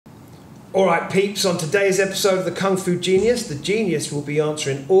All right, peeps, on today's episode of the Kung Fu Genius, the genius will be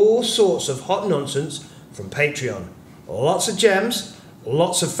answering all sorts of hot nonsense from Patreon. Lots of gems,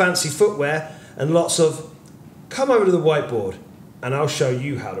 lots of fancy footwear, and lots of come over to the whiteboard and I'll show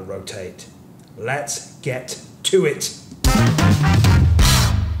you how to rotate. Let's get to it.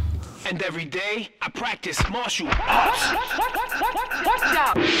 And every day, I practice martial arts.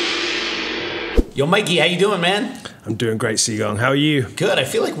 Yo, Mikey, how you doing, man? I'm doing great, Seagong. How are you? Good. I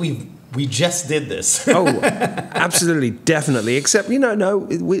feel like we just did this. Oh, absolutely, definitely. Except, no,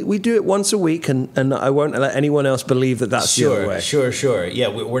 we do it once a week, and I won't let anyone else believe that that's the other way. Sure. Yeah,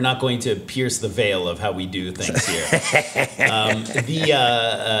 we're not going to pierce the veil of how we do things here.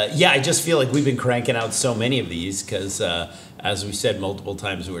 I just feel like we've been cranking out so many of these because, as we said multiple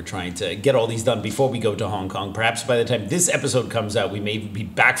times, we're trying to get all these done before we go to Hong Kong. Perhaps by the time this episode comes out, we may be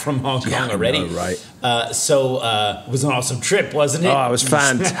back from Hong Kong already. I know, right. It was an awesome trip, wasn't it? Oh, it was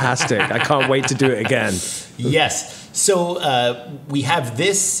fantastic. I can't wait to do it again. Yes. So we have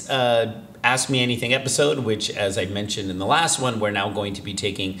this Ask Me Anything episode, which, as I mentioned in the last one, we're now going to be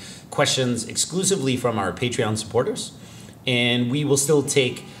taking questions exclusively from our Patreon supporters. And we will still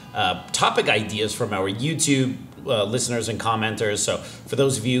take topic ideas from our YouTube listeners and commenters. So for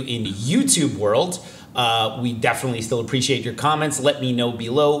those of you in the YouTube world, we definitely still appreciate your comments. Let me know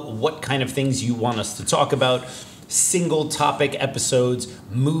below what kind of things you want us to talk about. Single topic episodes,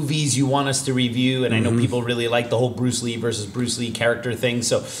 movies you want us to review, and I know people really like the whole Bruce Lee versus Bruce Lee character thing,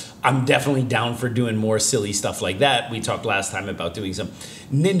 so I'm definitely down for doing more silly stuff like that. We talked last time about doing some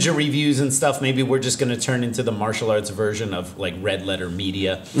ninja reviews and stuff. Maybe we're just going to turn into the martial arts version of like Red Letter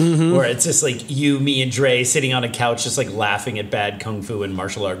Media, where it's just like you, me, and Dre sitting on a couch just like laughing at bad kung fu and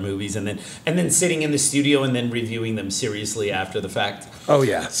martial art movies, and then sitting in the studio and then reviewing them seriously after the fact. Oh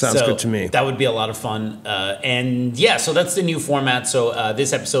yeah, sounds good to me. That would be a lot of fun. So that's the new format. So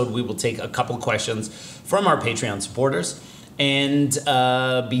this episode, we will take a couple questions from our Patreon supporters. And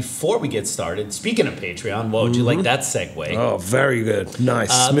before we get started, speaking of Patreon, would you like that segue? Oh, very good.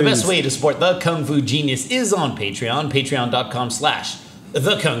 Nice. The best way to support the Kung Fu Genius is on Patreon,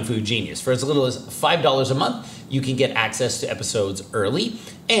 patreon.com/The Kung Fu Genius. For as little as $5 a month, you can get access to episodes early.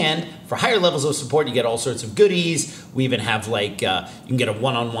 And for higher levels of support, you get all sorts of goodies. We even have you can get a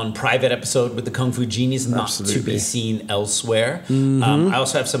one-on-one private episode with the Kung Fu Genius, not to be seen elsewhere. I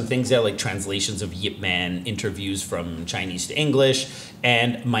also have some ththings there like translations of Yip Man interviews from Chinese to English,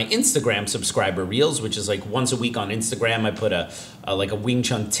 and my Instagram subscriber reels, which is like once a week on Instagram. I put a Wing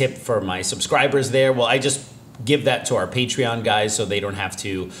Chun tip for my subscribers there. Well, I just give that to our Patreon guys so they don't have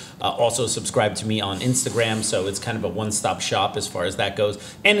to also subscribe to me on Instagram. So it's kind of a one-stop shop as far as that goes.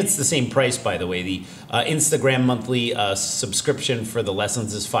 And it's the same price, by the way. The Instagram monthly subscription for the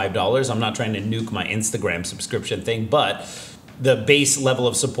lessons is $5. I'm not trying to nuke my Instagram subscription thing, but the base level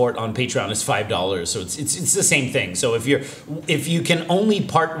of support on Patreon is $5. So it's the same thing. So if you can only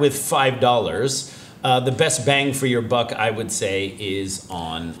part with $5, the best bang for your buck, I would say, is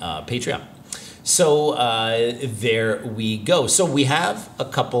on Patreon. So there we go. So we have a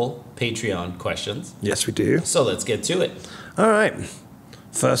couple Patreon questions. Yes, we do. So let's get to it. All right.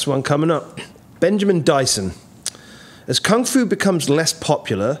 First one coming up. Benjamin Dyson. As Kung Fu becomes less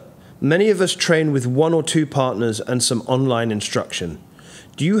popular, many of us train with one or two partners and some online instruction.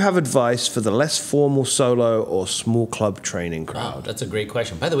 Do you have advice for the less formal solo or small club training crowd? Wow, that's a great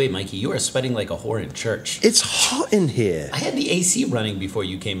question. By the way, Mikey, you are sweating like a whore in church. It's hot in here. I had the AC running before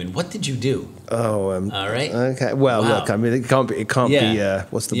you came in. What did you do? Oh, all right. Okay. Well, Wow. Look, I mean, it can't be.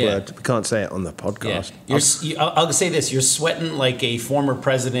 What's the word? We can't say it on the podcast. Yeah. I'll say this: you're sweating like a former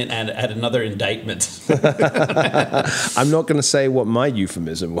president at another indictment. I'm not going to say what my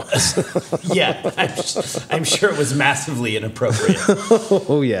euphemism was. Yeah, I'm sure it was massively inappropriate.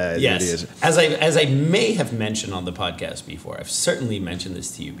 Oh yeah, it yes. really is. As I may have mentioned on the podcast before, I've certainly mentioned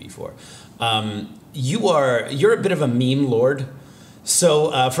this to you before. You're a bit of a meme lord.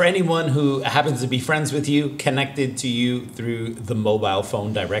 So for anyone who happens to be friends with you, connected to you through the mobile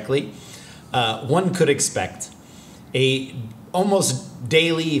phone directly, one could expect a almost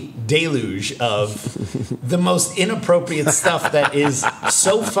daily deluge of the most inappropriate stuff that is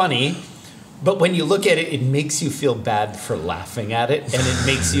so funny. But when you look at it, it makes you feel bad for laughing at it, and it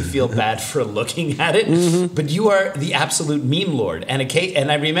makes you feel bad for looking at it. But you are the absolute meme lord. And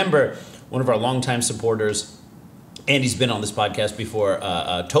I remember one of our longtime supporters, and he's been on this podcast before,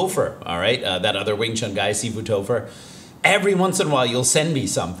 Topher, all right? That other Wing Chun guy, Sifu Topher. Every once in a while, you'll send me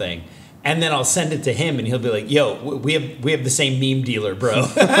something, and then I'll send it to him, and he'll be like, yo, we have the same meme dealer, bro.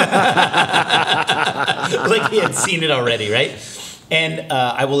 Like he had seen it already, right? And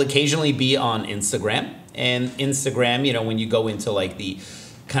I will occasionally be on Instagram. And Instagram, when you go into like the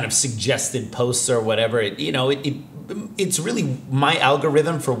kind of suggested posts or whatever. It's really my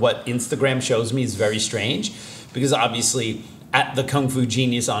algorithm for what Instagram shows me is very strange, because obviously at the Kung Fu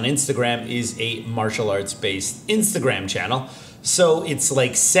Genius on Instagram is a martial arts based Instagram channel. So it's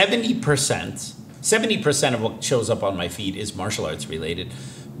like 70% of what shows up on my feed is martial arts related,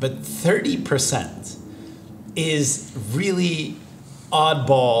 but 30% is really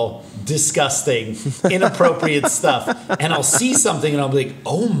oddball, disgusting, inappropriate stuff. And I'll see something and I'll be like,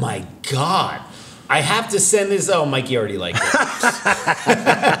 oh my God, I have to send this. Oh, Mikey already liked it.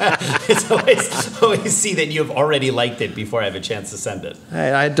 It's always see that you've already liked it before I have a chance to send it.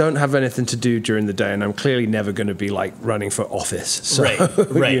 Hey, I don't have anything to do during the day, and I'm clearly never going to be like running for office. So,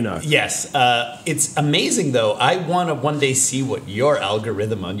 right. you know. Yes. It's amazing, though. I want to one day see what your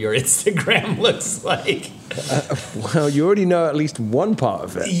algorithm on your Instagram looks like. Well, you already know at least one part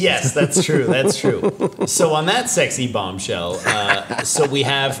of it. Yes, that's true. That's true. So on that sexy bombshell, so we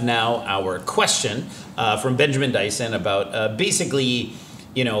have now our question from Benjamin Dyson about basically,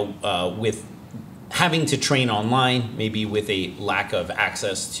 with having to train online, maybe with a lack of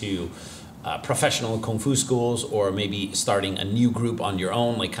access to professional Kung Fu schools, or maybe starting a new group on your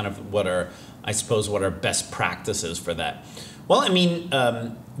own, like kind of what are best practices for that? Well, I mean,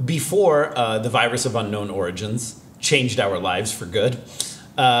 before the virus of unknown origins changed our lives for good,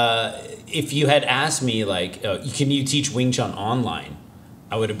 if you had asked me, like, can you teach Wing Chun online?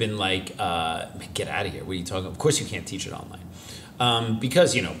 I would have been like, get out of here. What are you talking about? Of course you can't teach it online.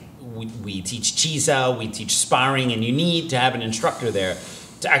 Because, we teach Chi Sao, we teach sparring, and you need to have an instructor there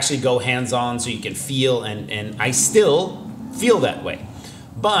to actually go hands-on so you can feel, and I still feel that way.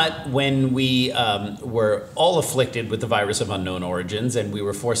 But when we were all afflicted with the virus of unknown origins and we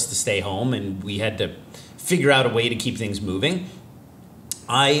were forced to stay home and we had to figure out a way to keep things moving,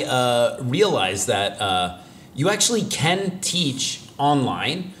 I realized that you actually can teach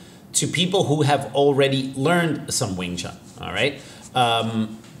online to people who have already learned some Wing Chun, all right?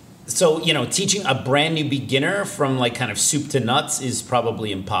 So, teaching a brand new beginner from like kind of soup to nuts is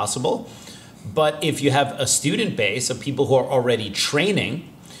probably impossible. But if you have a student base of people who are already training,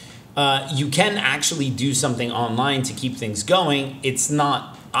 you can actually do something online to keep things going. It's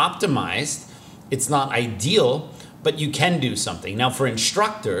not optimized, it's not ideal, but you can do something. Now, for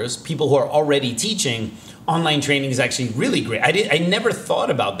instructors, people who are already teaching, online training is actually really great. I never thought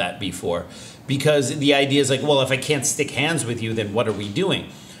about that before, because the idea is like, well, if I can't stick hands with you, then what are we doing?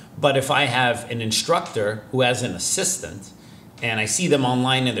 But if I have an instructor who has an assistant, and I see them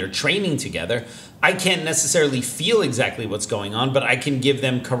online and they're training together, I can't necessarily feel exactly what's going on, but I can give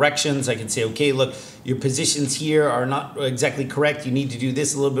them corrections. I can say, okay, look, your positions here are not exactly correct. You need to do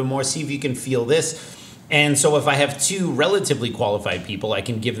this a little bit more. See if you can feel this. And so if I have two relatively qualified people, I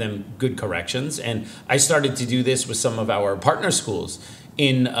can give them good corrections. And I started to do this with some of our partner schools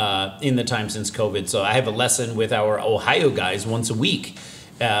in the time since COVID. So I have a lesson with our Ohio guys once a week,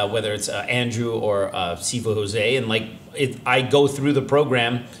 whether it's Andrew or Sifu Jose. And I go through the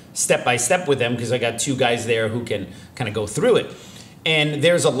program step by step with them because I got two guys there who can kind of go through it. And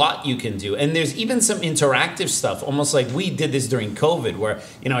there's a lot you can do. And there's even some interactive stuff, almost like we did this during COVID, where,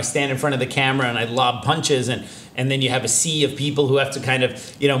 I stand in front of the camera and I lob punches, and then you have a sea of people who have to kind of,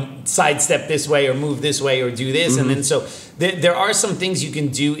 sidestep this way or move this way or do this. Mm-hmm. And then so there are some things you can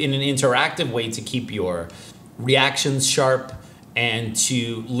do in an interactive way to keep your reactions sharp and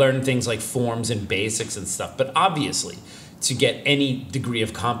to learn things like forms and basics and stuff. But obviously, to get any degree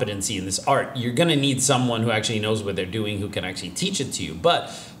of competency in this art, you're going to need someone who actually knows what they're doing, who can actually teach it to you.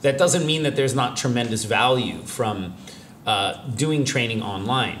 But that doesn't mean that there's not tremendous value from doing training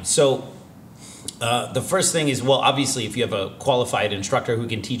online. So the first thing is, well, obviously, if you have a qualified instructor who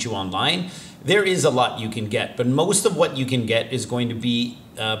can teach you online, there is a lot you can get. But most of what you can get is going to be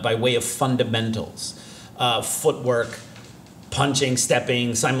by way of fundamentals, footwork, punching,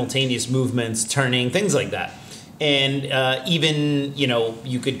 stepping, simultaneous movements, turning, things like that. And even,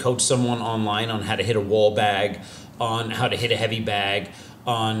 you could coach someone online on how to hit a wall bag, on how to hit a heavy bag,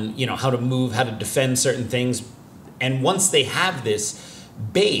 on, how to move, how to defend certain things. And once they have this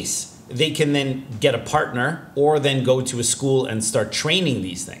base, they can then get a partner or then go to a school and start training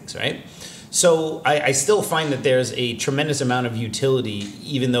these things, right? So I still find that there's a tremendous amount of utility,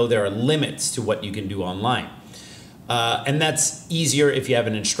 even though there are limits to what you can do online. And that's easier if you have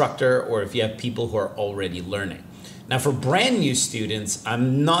an instructor or if you have people who are already learning. Now, for brand new students,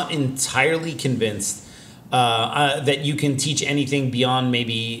 I'm not entirely convinced that you can teach anything beyond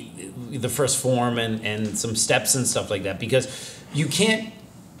maybe the first form and some steps and stuff like that, because you can't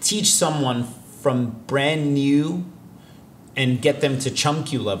teach someone from brand new and get them to Chum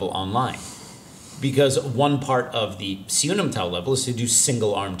Q level online. because one part of the Siunam Tao level is to do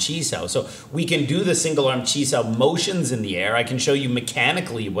single arm Chi Sao. So we can do the single arm Chi Sao motions in the air. I can show you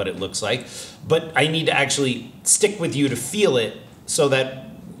mechanically what it looks like, but I need to actually stick with you to feel it so that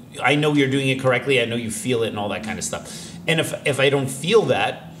I know you're doing it correctly. I know you feel it and all that kind of stuff. And if I don't feel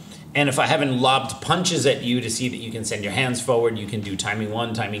that, and if I haven't lobbed punches at you to see that you can send your hands forward, you can do timing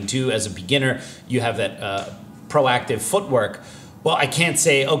 1, timing 2. As a beginner, you have that proactive footwork. Well, I can't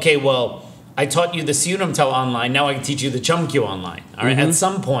say, okay, well, I taught you the Siunam Tao online, now I can teach you the Chumkyu online. All right. At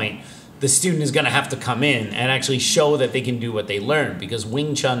some point, the student is going to have to come in and actually show that they can do what they learn, because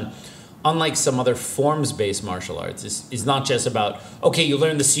Wing Chun, unlike some other forms-based martial arts, is not just about, okay, you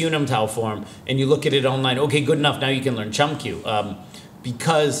learn the Siunam Tao form and you look at it online, okay, good enough, now you can learn Chumkyu.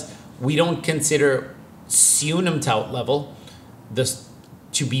 Because we don't consider Siunam Tao level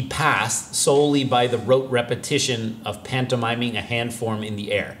to be passed solely by the rote repetition of pantomiming a hand form in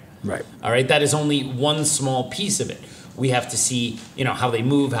the air. Right. All right. That is only one small piece of it. We have to see, how they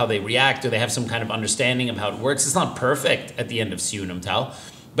move, how they react. Do they have some kind of understanding of how it works? It's not perfect at the end of Siunam Tao,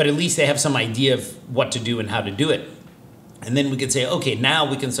 but at least they have some idea of what to do and how to do it. And then we could say, okay, now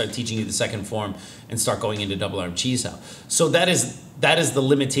we can start teaching you the second form and start going into double arm Chi Sao. So that is the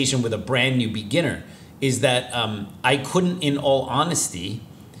limitation with a brand new beginner, is that I couldn't, in all honesty,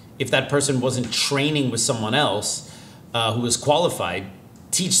 if that person wasn't training with someone else who was qualified,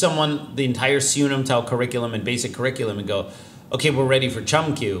 teach someone the entire Siunam Tao curriculum and basic curriculum and go, okay, we're ready for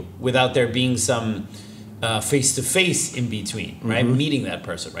Chumkyu, without there being some face-to-face in between, right? Meeting that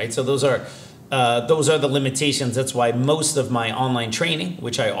person, right? So those are the limitations. That's why most of my online training,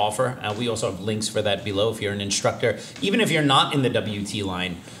 which I offer, we also have links for that below if you're an instructor. Even if you're not in the WT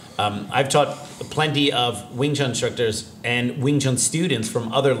line, I've taught plenty of Wing Chun instructors and Wing Chun students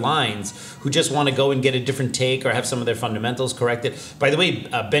from other lines who just want to go and get a different take or have some of their fundamentals corrected. By the way,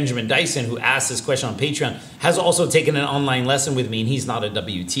 Benjamin Dyson, who asked this question on Patreon, has also taken an online lesson with me, and he's not a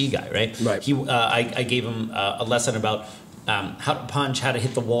WT guy, right? Right. I gave him a lesson about how to punch, how to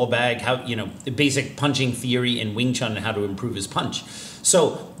hit the wall bag, how, the basic punching theory in Wing Chun and how to improve his punch.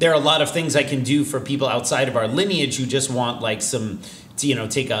 So there are a lot of things I can do for people outside of our lineage who just want like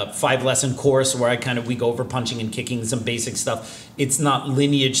take a 5-lesson course where we go over punching and kicking, some basic stuff. It's not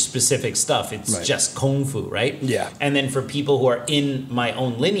lineage specific stuff. It's right. just Kung Fu, right? Yeah. And then for people who are in my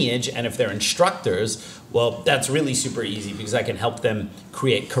own lineage, and if they're instructors, well, that's really super easy, because I can help them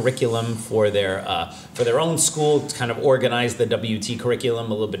create curriculum for their own school to kind of organize the WT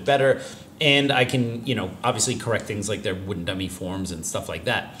curriculum a little bit better. And I can, obviously correct things like their wooden dummy forms and stuff like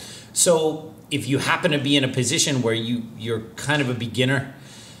that. So if you happen to be in a position where you're kind of a beginner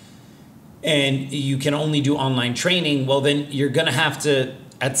and you can only do online training, well, then you're going to have to,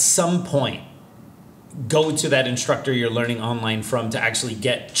 at some point, go to that instructor you're learning online from to actually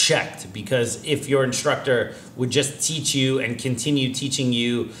get checked. Because if your instructor would just teach you and continue teaching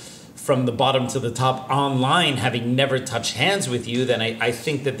you from the bottom to the top online, having never touched hands with you, then I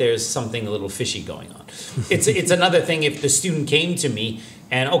think that there's something a little fishy going on. It's another thing if the student came to me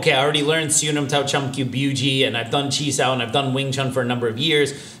and, okay, I already learned Siunam Tao Chumkyu Byuji, and I've done Chi Sao, and I've done Wing Chun for a number of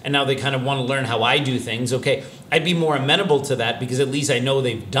years, and now they kind of want to learn how I do things. Okay, I'd be more amenable to that, because at least I know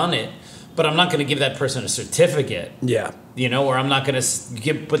they've done it, but I'm not going to give that person a certificate. Yeah. Or I'm not going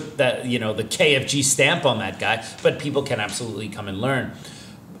to put that, the KFG stamp on that guy, but people can absolutely come and learn.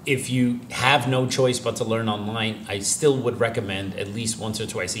 If you have no choice but to learn online, I still would recommend at least once or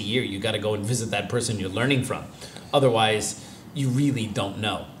twice a year, you got to go and visit that person you're learning from. Otherwise, you really don't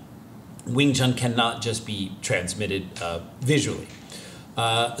know. Wing Chun cannot just be transmitted visually.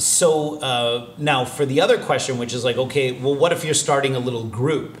 So now for the other question, which is like, okay, well, what if you're starting a little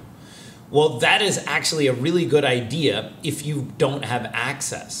group? Well, that is actually a really good idea if you don't have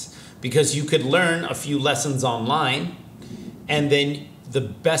access, because you could learn a few lessons online, and then the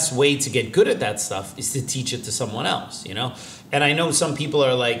best way to get good at that stuff is to teach it to someone else, And I know some people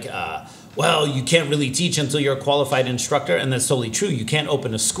are like, well, you can't really teach until you're a qualified instructor, and that's totally true. You can't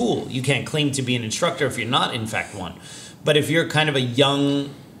open a school. You can't claim to be an instructor if you're not, in fact, one. But if you're kind of a young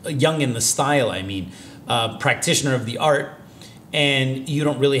in the style, practitioner of the art, and you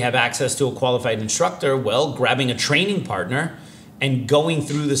don't really have access to a qualified instructor, well, grabbing a training partner and going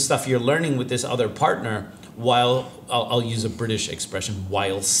through the stuff you're learning with this other partner, while, I'll use a British expression,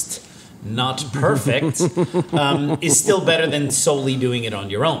 whilst not perfect, is still better than solely doing it on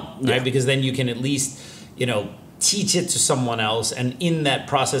your own, right? Yeah. Because then you can at least, teach it to someone else, and in that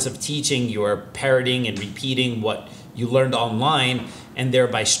process of teaching, you're parroting and repeating what you learned online, and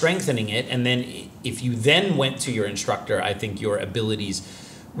thereby strengthening it. And then if you then went to your instructor, I think your abilities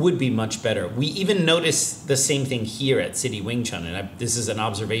would be much better. We even notice the same thing here at City Wing Chun, and this is an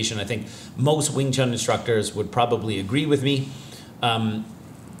observation I think most Wing Chun instructors would probably agree with me,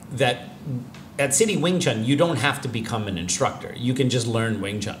 that at City Wing Chun, you don't have to become an instructor. You can just learn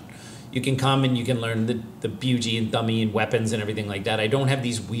Wing Chun. You can come and you can learn the buji and dummy and weapons and everything like that. I don't have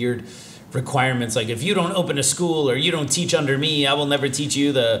these weird requirements like, if you don't open a school or you don't teach under me, I will never teach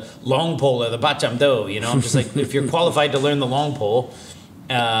you the long pole or the bacham do. You know, I'm just like, if you're qualified to learn the long pole,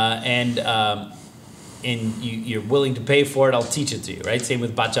 and you're willing to pay for it, I'll teach it to you, right? Same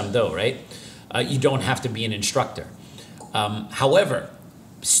with bacham do, right? You don't have to be an instructor. However,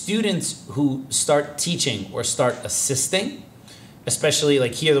 students who start teaching or start assisting, especially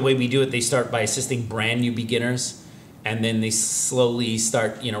like here, the way we do it, they start by assisting brand new beginners, and then they slowly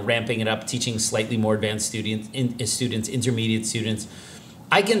start, ramping it up, teaching slightly more advanced students, intermediate students.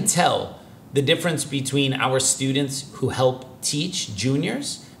 I can tell the difference between our students who help teach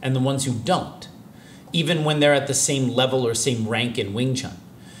juniors and the ones who don't, even when they're at the same level or same rank in Wing Chun.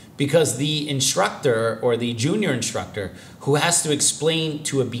 Because the instructor or the junior instructor who has to explain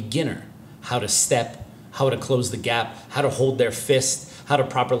to a beginner how to step, how to close the gap, how to hold their fist, how to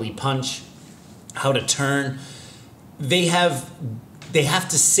properly punch, how to turn, they have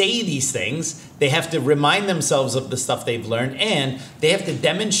to say these things. They have to remind themselves of the stuff they've learned, and they have to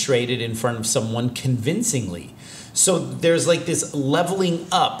demonstrate it in front of someone convincingly. So there's like this leveling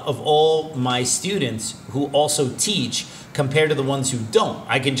up of all my students who also teach compared to the ones who don't.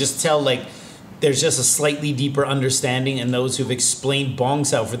 I can just tell like there's just a slightly deeper understanding in those who've explained Bong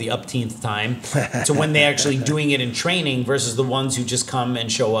Sao for the upteenth time to when they're actually doing it in training versus the ones who just come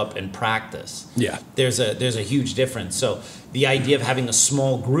and show up and practice. Yeah. There's a huge difference. So the idea of having a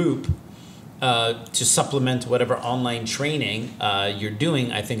small group to supplement whatever online training you're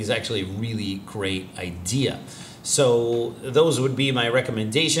doing, I think is actually a really great idea. So those would be my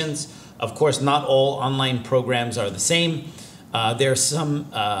recommendations. Of course, not all online programs are the same. There are some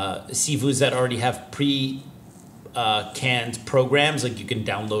sifus that already have pre-canned programs, like you can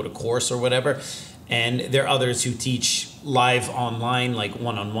download a course or whatever. And there are others who teach live online, like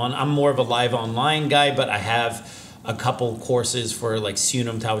one-on-one. I'm more of a live online guy, but I have a couple courses for like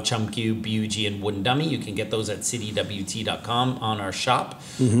Sunum Tao Chamkyu, Buji, and Wooden Dummy. You can get those at citywt.com on our shop.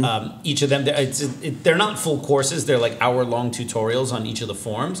 Mm-hmm. Each of them, they're not full courses. They're like hour-long tutorials on each of the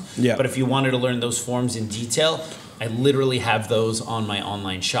forms. Yeah. But if you wanted to learn those forms in detail, I literally have those on my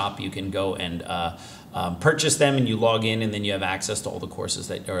online shop. You can go and purchase them, and you log in, and then you have access to all the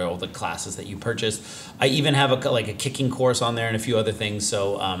courses or all the classes that you purchased. I even have a kicking course on there and a few other things.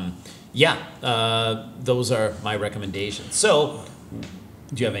 So those are my recommendations. So,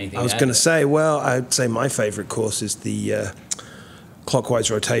 do you have anything? I was going to say, well, I'd say my favorite course is the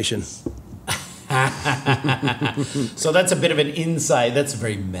clockwise rotation. So that's a bit of an insight. That's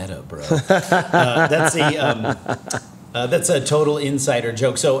very meta, bro. That's a total insider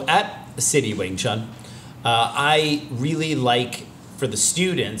joke. So at City Wing Chun, I really like for the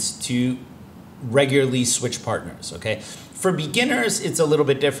students to regularly switch partners. Okay. For beginners, it's a little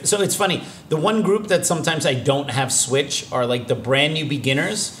bit different. So it's funny. The one group that sometimes I don't have switch are like the brand new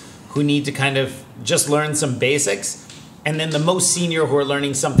beginners who need to kind of just learn some basics. And then the most senior who are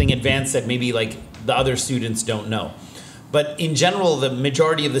learning something advanced that maybe like the other students don't know. But in general, the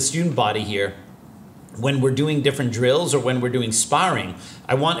majority of the student body here, when we're doing different drills or when we're doing sparring,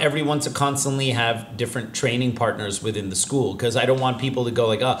 I want everyone to constantly have different training partners within the school, because I don't want people to go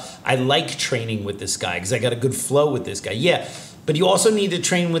like, oh, I like training with this guy because I got a good flow with this guy. Yeah, but you also need to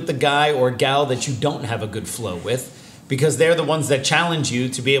train with the guy or gal that you don't have a good flow with, because they're the ones that challenge you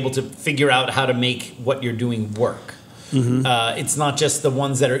to be able to figure out how to make what you're doing work. Mm-hmm. It's not just the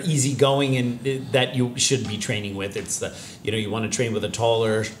ones that are easygoing and that you should be training with. It's the, you want to train with a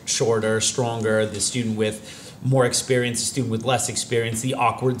taller, shorter, stronger, the student with more experience, the student with less experience. The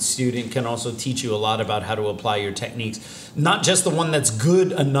awkward student can also teach you a lot about how to apply your techniques. Not just the one that's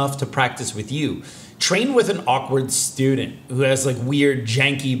good enough to practice with you. Train with an awkward student who has like weird,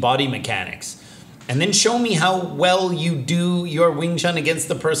 janky body mechanics. And then show me how well you do your Wing Chun against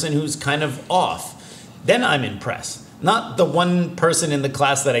the person who's kind of off. Then I'm impressed. Not the one person in the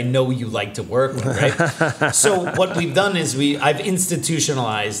class that I know you like to work with, right? So what we've done is I've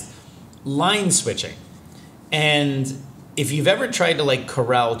institutionalized line switching. And if you've ever tried to like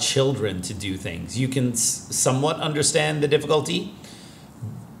corral children to do things, you can somewhat understand the difficulty,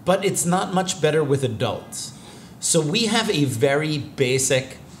 but it's not much better with adults. So we have a very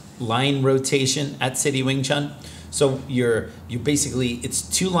basic line rotation at City Wing Chun. So you basically, it's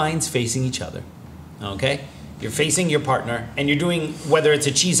two lines facing each other, okay? You're facing your partner, and you're doing, whether it's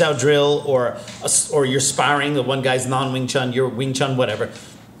a Chi Sao drill or you're sparring, the one guy's non-Wing Chun, you're Wing Chun, whatever.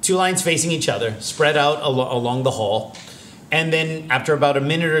 2 lines facing each other, spread out along the hall. And then after about a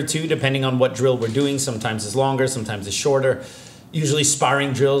minute or 2, depending on what drill we're doing, sometimes it's longer, sometimes it's shorter. Usually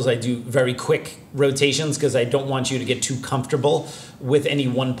sparring drills, I do very quick rotations because I don't want you to get too comfortable with any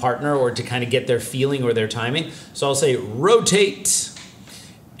one partner or to kind of get their feeling or their timing. So I'll say rotate.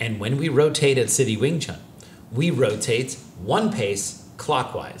 And when we rotate at City Wing Chun, we rotate 1 pace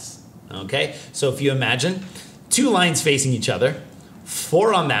clockwise. Okay? So if you imagine 2 lines facing each other,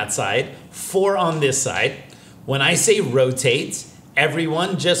 4 on that side, 4 on this side. When I say rotate,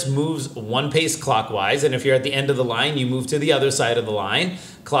 everyone just moves 1 pace clockwise. And if you're at the end of the line, you move to the other side of the line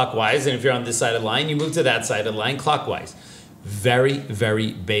clockwise. And if you're on this side of the line, you move to that side of the line clockwise. Very,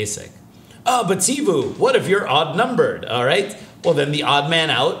 very basic. Oh, but Sivu, what if you're odd numbered? All right. Well, then the odd man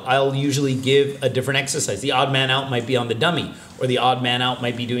out, I'll usually give a different exercise. The odd man out might be on the dummy, or the odd man out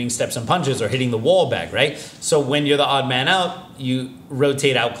might be doing steps and punches or hitting the wall bag, right? So when you're the odd man out, you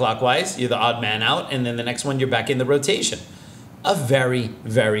rotate out clockwise, you're the odd man out, and then the next one you're back in the rotation. A very,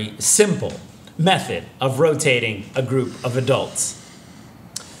 very simple method of rotating a group of adults.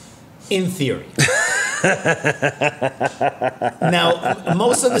 In theory. Now,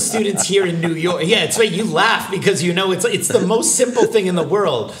 most of the students here in New York, yeah, it's right, you laugh because you know it's the most simple thing in the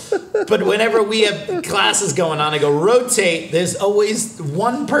world. But whenever we have classes going on, I go, rotate, there's always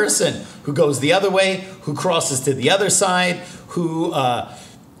one person who goes the other way, who crosses to the other side, who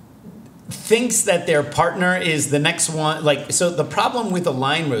thinks that their partner is the next one. Like, so the problem with a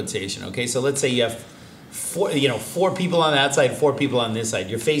line rotation, okay, so let's say you have 4 people on that side, 4 people on this side,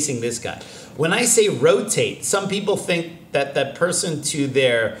 you're facing this guy. When I say rotate, some people think that that person to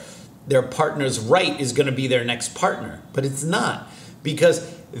their partner's right is going to be their next partner, but it's not,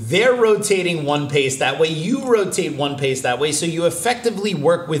 because they're rotating 1 pace that way, you rotate 1 pace that way, so you effectively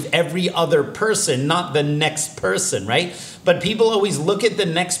work with every other person, not the next person, right? But people always look at the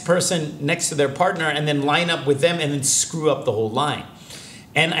next person next to their partner and then line up with them and then screw up the whole line.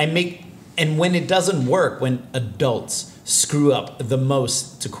 And when it doesn't work, when adults screw up the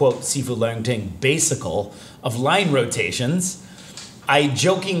most, to quote Sifu Leungting, basical of line rotations, I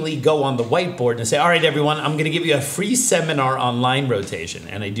jokingly go on the whiteboard and say, all right, everyone, I'm going to give you a free seminar on line rotation.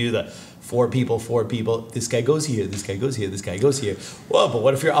 And I do the 4 people, this guy goes here, this guy goes here, this guy goes here. Well, but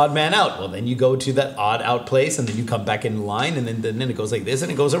what if you're odd man out? Well, then you go to that odd out place and then you come back in line and then it goes like this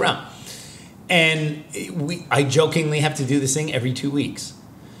and it goes around. And I jokingly have to do this thing every 2 weeks.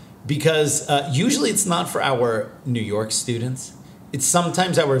 Because usually it's not for our New York students. It's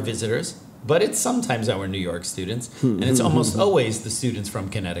sometimes our visitors, but it's sometimes our New York students. And it's almost always the students from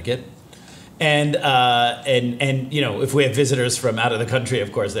Connecticut. And you know, if we have visitors from out of the country,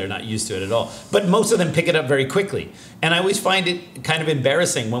 of course, they're not used to it at all. But most of them pick it up very quickly. And I always find it kind of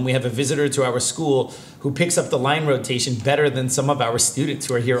embarrassing when we have a visitor to our school who picks up the line rotation better than some of our students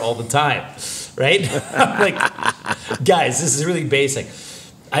who are here all the time, right? Like, guys, this is really basic.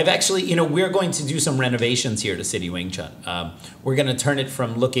 I've actually, you know, we're going to do some renovations here to City Wing Chun. We're going to turn it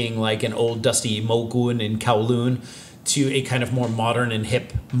from looking like an old dusty Mogun in Kowloon to a kind of more modern and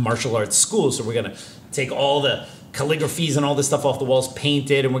hip martial arts school. So we're going to take all the calligraphies and all this stuff off the walls,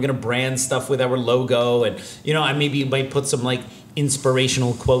 paint it, and we're going to brand stuff with our logo. And, you know, I maybe might put some like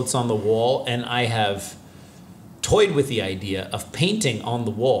inspirational quotes on the wall. And I have toyed with the idea of painting on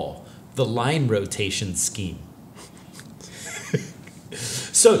the wall the line rotation scheme.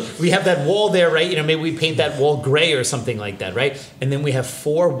 So we have that wall there, right? You know, maybe we paint that wall gray or something like that, right? And then we have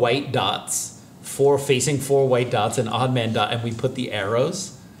 4 white dots, 4 white dots, an odd man dot, and we put the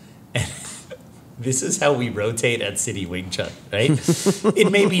arrows. And this is how we rotate at City Wing Chun, right? It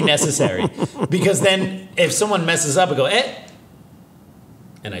may be necessary, because then if someone messes up, I go,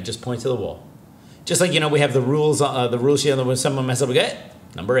 and I just point to the wall. Just like, you know, we have the rules sheet, when someone messes up, we go,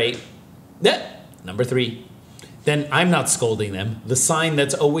 number 8, number 3. Then I'm not scolding them. The sign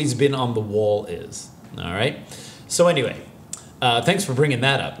that's always been on the wall is. All right? So anyway, thanks for bringing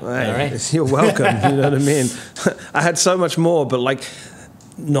that up. Right. All right? You're welcome. You know what I mean? I had so much more, but like,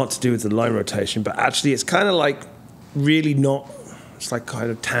 not to do with the line rotation, but actually it's kind of like really not, it's like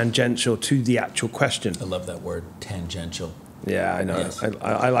kind of tangential to the actual question. I love that word, tangential. Yeah, I know. Yes.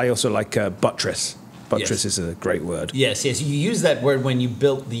 I also like buttress. Buttress is a great word. Yes. You use that word when you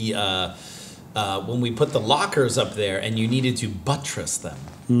built the... when we put the lockers up there and you needed to buttress them.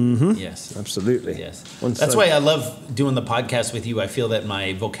 Mm-hmm. Yes. Absolutely. Yes. That's why I love doing the podcast with you. I feel that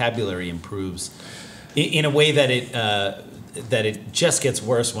my vocabulary improves in a way that it just gets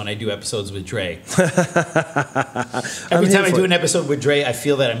worse when I do episodes with Dre. Every time I do an episode with Dre, I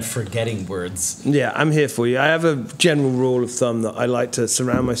feel that I'm forgetting words. Yeah, I'm here for you. I have a general rule of thumb that I like to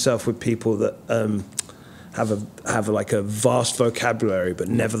surround myself with people that have like a vast vocabulary, but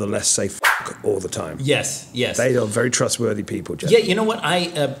nevertheless say fuck all the time. Yes. They are very trustworthy people, Jeff. Yeah, you know what?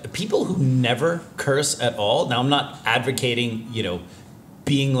 People who never curse at all. Now, I'm not advocating,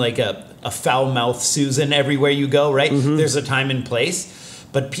 being like a foul-mouthed Susan everywhere you go, right? Mm-hmm. There's a time and place.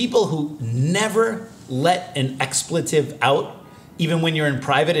 But people who never let an expletive out, even when you're in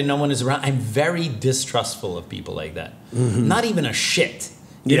private and no one is around, I'm very distrustful of people like that. Mm-hmm. Not even a shit.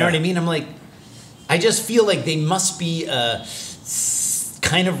 You know what I mean? I'm like, I just feel like they must be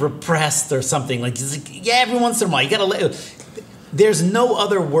kind of repressed or something. Like, every once in a while, you gotta let. There's no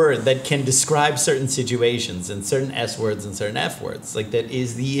other word that can describe certain situations and certain S words and certain F words. Like, that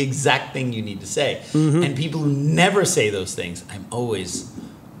is the exact thing you need to say. Mm-hmm. And people who never say those things, I'm always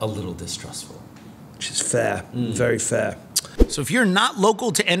a little distrustful. Which is fair. Very fair. So if you're not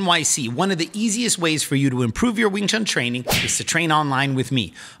local to NYC, one of the easiest ways for you to improve your Wing Chun training is to train online with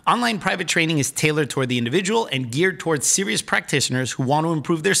me. Online private training is tailored toward the individual and geared towards serious practitioners who want to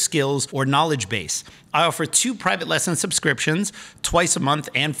improve their skills or knowledge base. I offer 2 private lesson subscriptions, twice a month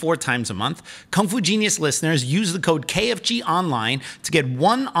and 4 times a month. Kung Fu Genius listeners use the code KFG Online to get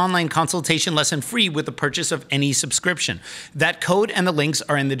 1 online consultation lesson free with the purchase of any subscription. That code and the links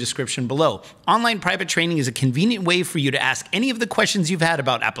are in the description below. Online private training is a convenient way for you to ask any of the questions you've had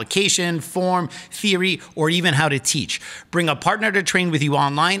about application, form, theory, or even how to teach. Bring a partner to train with you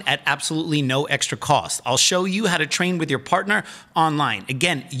online at absolutely no extra cost. I'll show you how to train with your partner online.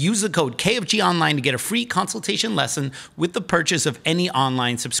 Again, use the code KFG Online to get a free consultation lesson with the purchase of any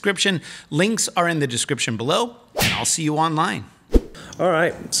online subscription. Links are in the description below, and I'll see you online. All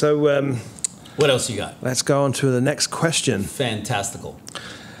right, so what else you got? Let's go on to the next question. Fantastical.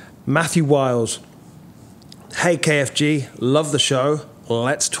 Matthew Wiles. Hey KFG, love the show.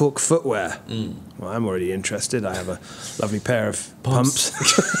 Let's talk footwear. Well, I'm already interested. I have a lovely pair of pumps.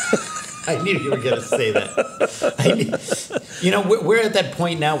 I knew you were going to say that. We're at that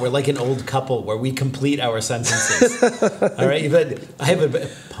point now. We're like an old couple where we complete our sentences. All right, but I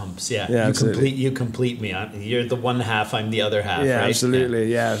have pumps. Yeah, you complete me. You're the one half. I'm the other half. Yeah, right?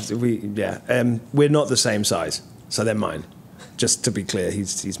 absolutely. Yeah, we're not the same size, so they're mine. Just to be clear,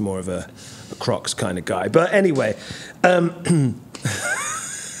 he's more of a Crocs kind of guy. But anyway.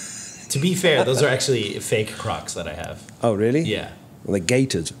 To be fair, those are actually fake Crocs that I have. Oh, really? Yeah. Well, they're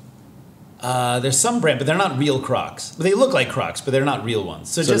gated. There's some brand, but they're not real Crocs. They look like Crocs, but they're not real ones.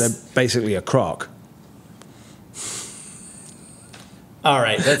 So they're basically a Croc. All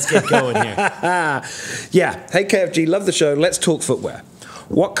right, let's get going here. Yeah. Hey, KFG, love the show. Let's talk footwear.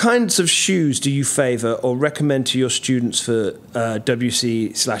 What kinds of shoes do you favor or recommend to your students for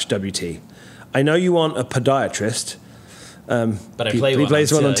WC/WT? I know you aren't a podiatrist. But I play he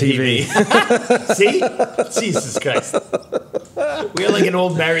plays one on TV. See? Jesus Christ. We are like an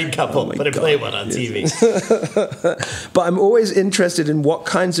old married couple, but I play one on TV. But I'm always interested in what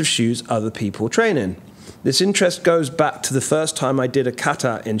kinds of shoes other people train in. This interest goes back to the first time I did a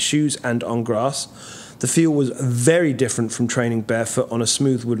kata in shoes and on grass. The feel was very different from training barefoot on a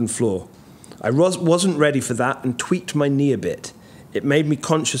smooth wooden floor. I wasn't ready for that and tweaked my knee a bit. It made me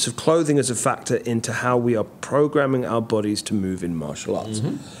conscious of clothing as a factor into how we are programming our bodies to move in martial arts.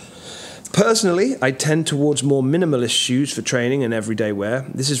 Mm-hmm. Personally, I tend towards more minimalist shoes for training and everyday wear.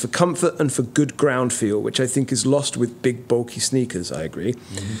 This is for comfort and for good ground feel, which I think is lost with big, bulky sneakers, I agree.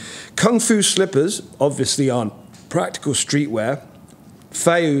 Mm-hmm. Kung Fu slippers obviously aren't practical streetwear.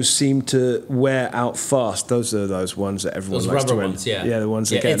 Feiyus seem to wear out fast. Those are those ones that everyone likes to wear. Those rubber ones, yeah. Yeah, the ones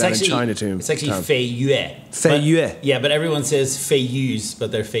that get down in Chinatown. It's actually Feiyue. Feiyue. Yeah, but everyone says Feiyus,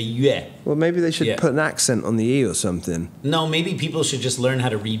 but they're Feiyue. Well, maybe they should put an accent on the E or something. No, maybe people should just learn how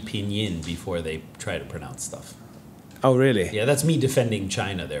to read pinyin before they try to pronounce stuff. Oh, really? Yeah, that's me defending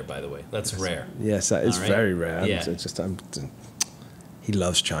China there, by the way. That's rare. Yes, that is very rare. Yeah. He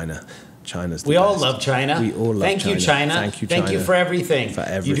loves China. China's the we best. all love China. We all love Thank China. You, China. Thank you, China. Thank you for everything. For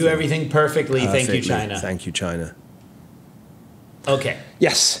everything. You do everything perfectly. Thank you, China. Thank you, China. Okay.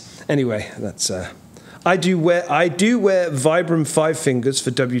 Yes. Anyway, that's. I do wear Vibram 5 fingers for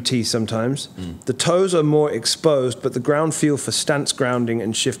WT sometimes. The toes are more exposed, but the ground feel for stance grounding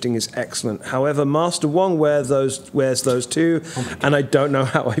and shifting is excellent. However, Master Wong wears those too, and I don't know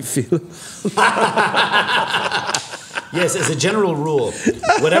how I feel. Yes, as a general rule,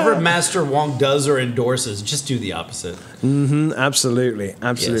 whatever Master Wong does or endorses, just do the opposite. Mm-hmm, absolutely.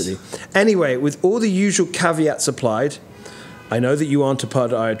 Yes. Anyway, with all the usual caveats applied, I know that you aren't a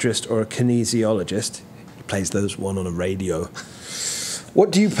podiatrist or a kinesiologist. He plays those one on a radio.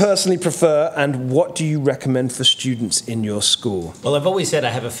 What do you personally prefer, and what do you recommend for students in your school? Well, I've always said I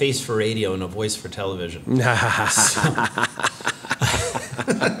have a face for radio and a voice for television.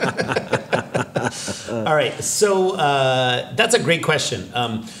 All right, so that's a great question.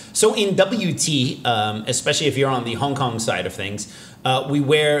 So in WT, especially if you're on the Hong Kong side of things, we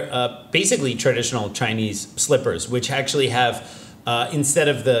wear basically traditional Chinese slippers, which actually have instead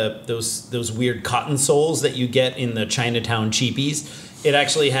of those weird cotton soles that you get in the Chinatown cheapies, it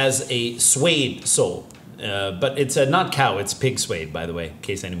actually has a suede sole. But it's not cow, it's pig suede, by the way, in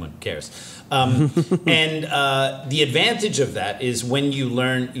case anyone cares. And the advantage of that is when you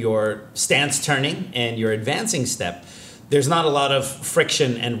learn your stance turning and your advancing step, there's not a lot of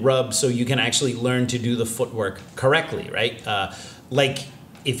friction and rub, so you can actually learn to do the footwork correctly, right? Like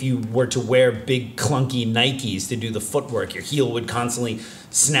if you were to wear big clunky Nikes to do the footwork, your heel would constantly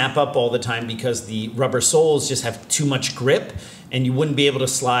snap up all the time because the rubber soles just have too much grip and you wouldn't be able to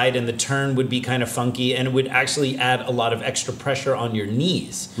slide and the turn would be kind of funky and it would actually add a lot of extra pressure on your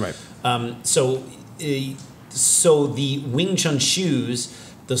knees. Right. So the Wing Chun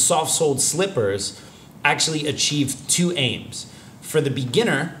shoes, the soft-soled slippers, actually achieve two aims. For the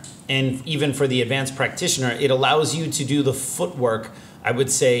beginner and even for the advanced practitioner, it allows you to do the footwork, I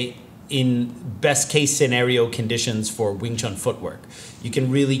would say, in best case scenario conditions for Wing Chun footwork. You can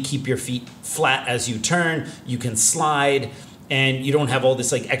really keep your feet flat as you turn, you can slide, and you don't have all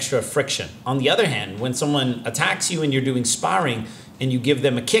this like extra friction. On the other hand, when someone attacks you and you're doing sparring and you give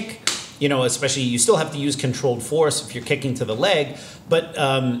them a kick, you know, especially you still have to use controlled force if you're kicking to the leg, but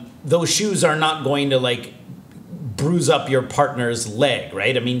those shoes are not going to like bruise up your partner's leg,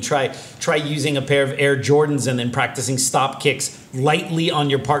 right? I mean, try using a pair of Air Jordans and then practicing stop kicks lightly on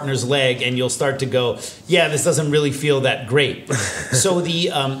your partner's leg, and you'll start to go, yeah, this doesn't really feel that great. So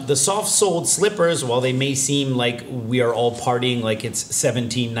the soft-soled slippers, while they may seem like we are all partying like it's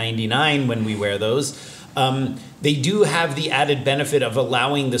 $17.99 when we wear those, they do have the added benefit of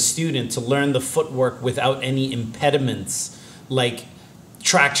allowing the student to learn the footwork without any impediments, like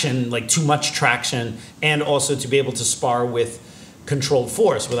traction, like too much traction, and also to be able to spar with controlled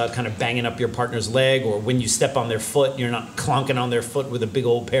force without kind of banging up your partner's leg, or when you step on their foot, you're not clonking on their foot with a big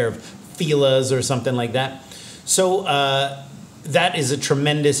old pair of Fila's or something like that. So that is a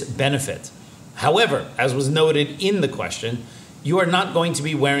tremendous benefit. However, as was noted in the question, you are not going to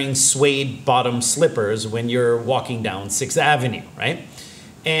be wearing suede bottom slippers when you're walking down 6th Avenue, right?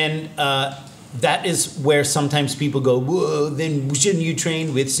 And that is where sometimes people go, whoa, then shouldn't you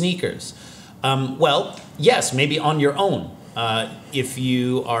train with sneakers? Well, yes, maybe on your own. If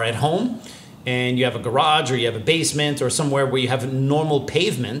you are at home and you have a garage or you have a basement or somewhere where you have normal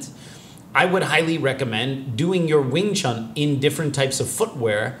pavement, I would highly recommend doing your Wing Chun in different types of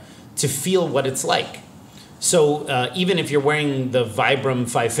footwear to feel what it's like. So even if you're wearing the Vibram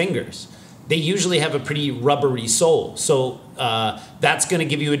 5 Fingers, they usually have a pretty rubbery sole. So that's going to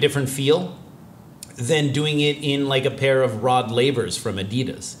give you a different feel than doing it in like a pair of Rod Lavers from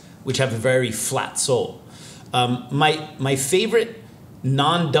Adidas, which have a very flat sole. My favorite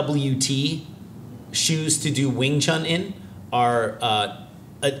non-WT shoes to do Wing Chun in are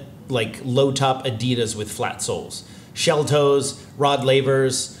like low-top Adidas with flat soles. Shell toes, Rod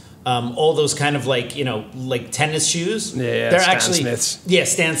Lavers, all those kind of like, you know, like tennis shoes. Yeah, they're Stan actually Smiths. Yeah,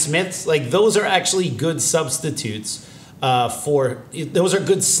 Stan Smiths. Like those are actually good substitutes those are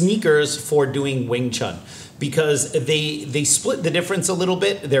good sneakers for doing Wing Chun because they split the difference a little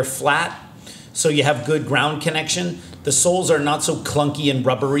bit. They're flat, so you have good ground connection. The soles are not so clunky and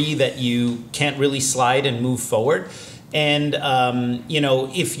rubbery that you can't really slide and move forward. And, you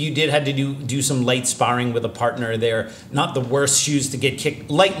know, if you did have to do some light sparring with a partner, they're not the worst shoes to get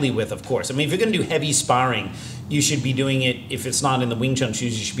kicked lightly with, of course. I mean, if you're going to do heavy sparring, you should be doing it, if it's not in the Wing Chun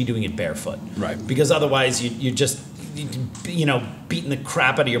shoes, you should be doing it barefoot. Right. Because otherwise you just, you know, beating the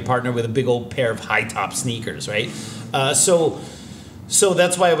crap out of your partner with a big old pair of high-top sneakers, right? So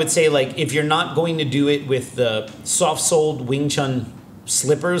that's why I would say, like, if you're not going to do it with the soft-soled Wing Chun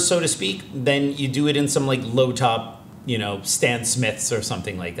slippers, so to speak, then you do it in some, like, low-top, you know, Stan Smiths or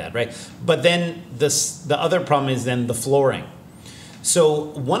something like that, right? But then the other problem is then the flooring.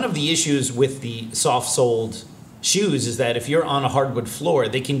 So one of the issues with the soft-soled shoes is that if you're on a hardwood floor,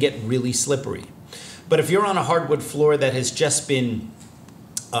 they can get really slippery. But if you're on a hardwood floor that has just been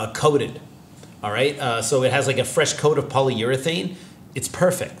coated, all right, so it has like a fresh coat of polyurethane, it's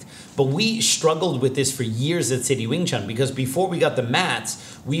perfect. But we struggled with this for years at City Wing Chun because before we got the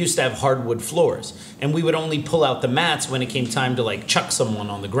mats, we used to have hardwood floors. And we would only pull out the mats when it came time to like chuck someone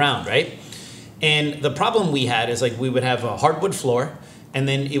on the ground, right? And the problem we had is like we would have a hardwood floor and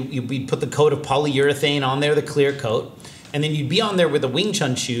then we'd put the coat of polyurethane on there, the clear coat, and then you'd be on there with the Wing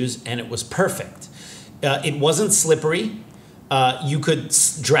Chun shoes and it was perfect. It wasn't slippery. You could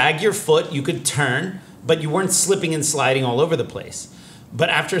drag your foot, you could turn, but you weren't slipping and sliding all over the place. But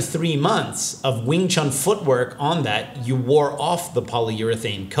after 3 months of Wing Chun footwork on that, you wore off the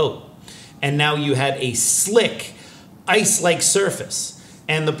polyurethane coat. And now you had a slick, ice-like surface.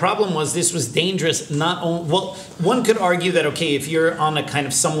 And the problem was this was dangerous not only... Well, one could argue that, okay, if you're on a kind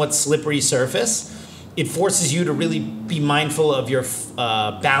of somewhat slippery surface, it forces you to really be mindful of your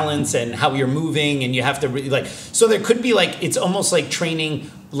balance and how you're moving, and you have to really like... So there could be like... It's almost like training,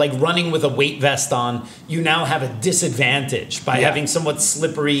 like running with a weight vest on. You now have a disadvantage by having somewhat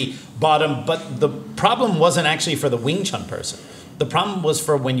slippery bottom. But the problem wasn't actually for the Wing Chun person. The problem was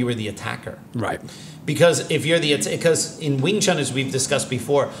for when you were the attacker. Right. Because if you're because in Wing Chun, as we've discussed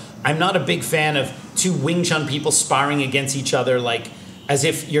before, I'm not a big fan of two Wing Chun people sparring against each other like as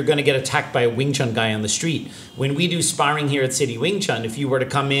if you're going to get attacked by a Wing Chun guy on the street. When we do sparring here at City Wing Chun, if you were to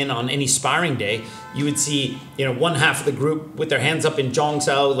come in on any sparring day, you would see, one half of the group with their hands up in Zhong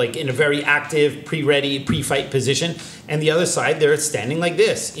Sao, like in a very active, pre-ready, pre-fight position, and the other side, they're standing like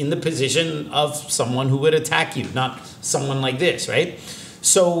this, in the position of someone who would attack you, not someone like this, right?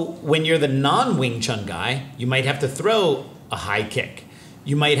 So when you're the non-Wing Chun guy, you might have to throw a high kick.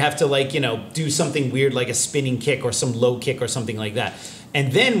 You might have to do something weird like a spinning kick or some low kick or something like that.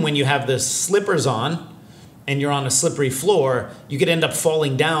 And then when you have the slippers on and you're on a slippery floor, you could end up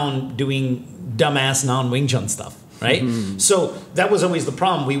falling down doing dumbass non-Wing Chun stuff, right? Mm-hmm. So that was always the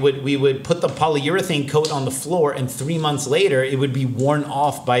problem. We would put the polyurethane coat on the floor, and 3 months later it would be worn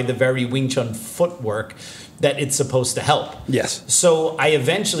off by the very Wing Chun footwork that it's supposed to help. Yes. So I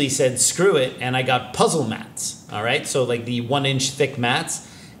eventually said, screw it, and I got puzzle mats, all right? So like the 1-inch thick mats,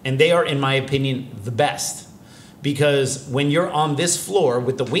 and they are, in my opinion, the best. Because when you're on this floor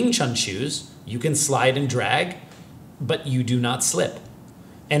with the Wing Chun shoes, you can slide and drag, but you do not slip.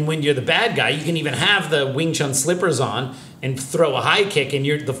 And when you're the bad guy, you can even have the Wing Chun slippers on and throw a high kick, and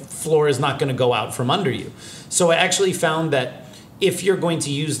the floor is not going to go out from under you. So I actually found that if you're going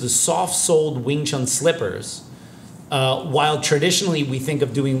to use the soft-soled Wing Chun slippers, while traditionally we think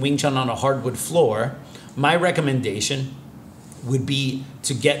of doing Wing Chun on a hardwood floor, my recommendation would be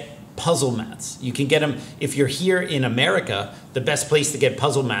to get puzzle mats. You can get them, if you're here in America, the best place to get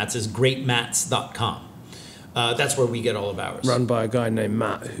puzzle mats is greatmats.com. That's where we get all of ours. Run by a guy named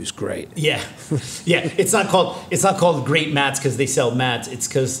Matt, who's great. Yeah, yeah. It's not called Great Mats because they sell mats. It's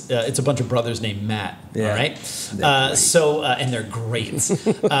because it's a bunch of brothers named Matt. Yeah. All right. And they're great.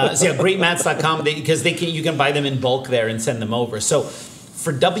 Greatmats.com because you can buy them in bulk there and send them over. So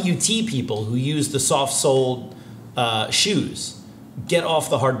for WT people who use the soft-soled shoes, get off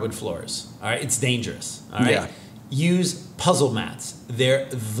the hardwood floors. All right, it's dangerous. All right. Yeah. Use puzzle mats. They're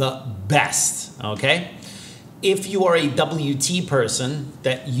the best. Okay. If you are a WT person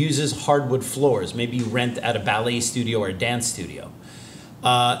that uses hardwood floors, maybe you rent at a ballet studio or a dance studio,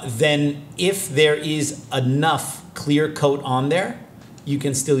 then if there is enough clear coat on there, you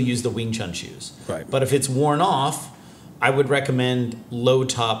can still use the Wing Chun shoes. Right. But if it's worn off, I would recommend low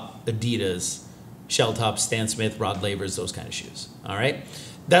top Adidas, shell top Stan Smith, Rod Laver's, those kind of shoes. All right.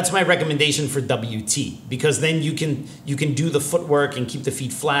 That's my recommendation for WT, because then you can do the footwork and keep the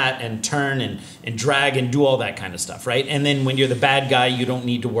feet flat and turn and drag and do all that kind of stuff, right? And then when you're the bad guy, you don't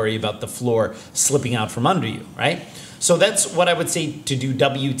need to worry about the floor slipping out from under you, right? So that's what I would say to do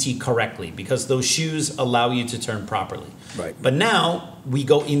WT correctly, because those shoes allow you to turn properly. Right. But now we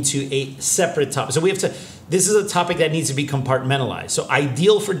go into a separate topic. So this is a topic that needs to be compartmentalized. So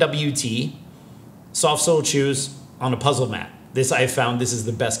ideal for WT, soft-soled shoes on a puzzle mat. This I have found this is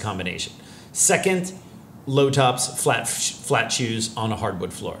the best combination. Second, low tops, flat shoes on a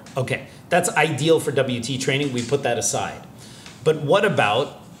hardwood floor. Okay, that's ideal for WT training. We put that aside. But what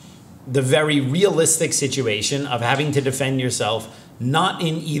about the very realistic situation of having to defend yourself not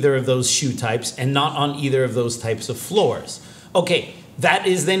in either of those shoe types and not on either of those types of floors? Okay, that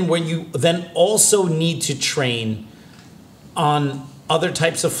is then where you then also need to train on other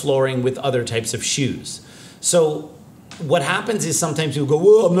types of flooring with other types of shoes. So what happens is sometimes people go,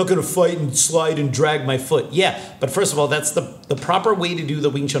 well, I'm not going to fight and slide and drag my foot. Yeah, but first of all, that's the proper way to do the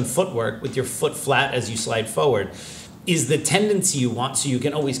Wing Chun footwork with your foot flat as you slide forward is the tendency you want, so you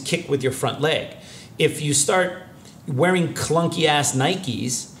can always kick with your front leg. If you start wearing clunky-ass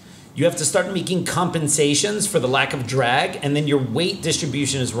Nikes, you have to start making compensations for the lack of drag, and then your weight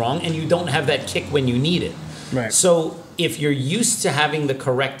distribution is wrong, and you don't have that kick when you need it. Right. So if you're used to having the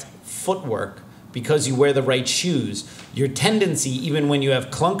correct footwork because you wear the right shoes, your tendency, even when you have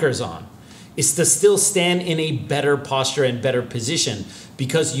clunkers on, is to still stand in a better posture and better position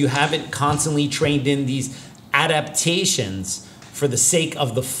because you haven't constantly trained in these adaptations for the sake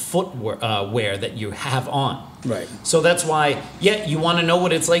of the footwear that you have on. Right. So that's why, you want to know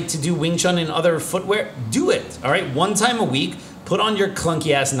what it's like to do Wing Chun in other footwear? Do it, all right? One time a week, put on your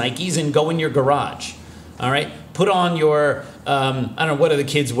clunky ass Nikes and go in your garage. All right, put on your I don't know, what are the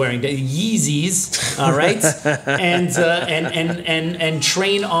kids wearing? Yeezys, all right, and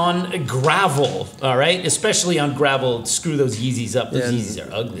train on gravel, all right, especially on gravel. Screw those Yeezys up. Those Yeezys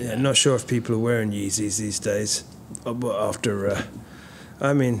are ugly. Yeah, not sure if people are wearing Yeezys these days. After,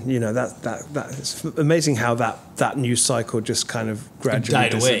 I mean, you know, it's amazing how that news cycle just kind of gradually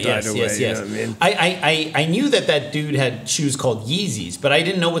died away. Yes. You know what I mean? I knew that dude had shoes called Yeezys, but I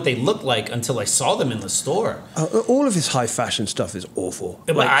didn't know what they looked like until I saw them in the store. All of his high fashion stuff is awful.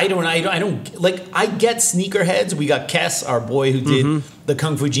 But I don't like. I get sneakerheads. We got Kess, our boy who did the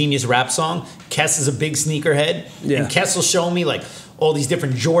Kung Fu Genius rap song. Kess is a big sneakerhead, and Kess will show me like all these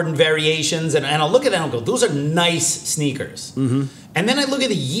different Jordan variations, and I'll look at that and I'll go, those are nice sneakers. And then I look at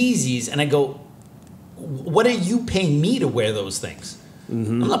the Yeezys and I go, what are you paying me to wear those things?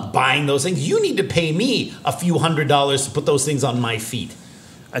 I'm not buying those things. You need to pay me a few $100s to put those things on my feet.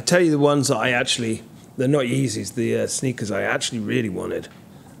 I tell you the ones that they're not Yeezys, the sneakers I actually really wanted.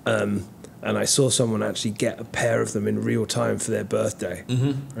 And I saw someone actually get a pair of them in real time for their birthday,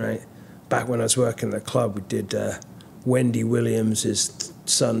 right? Back when I was working at the club, we did Wendy Williams'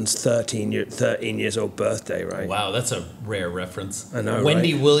 son's 13 years old birthday, right? Wow, that's a rare reference. I know,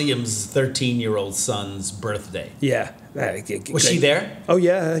 Wendy right? Williams' 13-year-old son's birthday. Yeah. Was she there? Oh,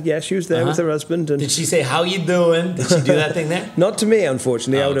 yeah, she was there with her husband. And did she say, how you doing? Did she do that thing there? Not to me,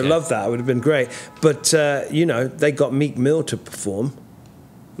 unfortunately. I would have loved that. It would have been great. But, you know, they got Meek Mill to perform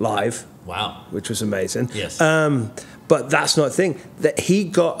live. Wow. Which was amazing. Yes. But that's not a thing. That he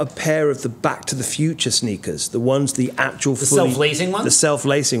got a pair of the Back to the Future sneakers, the actual self-lacing ones. The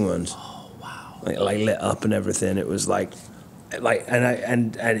self-lacing ones. Oh wow! Like lit up and everything. It was like, they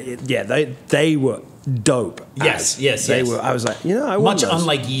were dope. Yes. They were. I was like, you know, I want much those.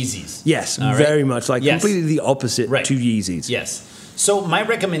 Unlike Yeezys. Yes, very much like completely the opposite to Yeezys. Yes. So my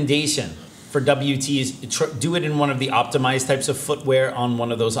recommendation for WT is do it in one of the optimized types of footwear on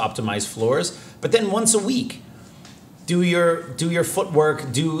one of those optimized floors, but then once a week. Do your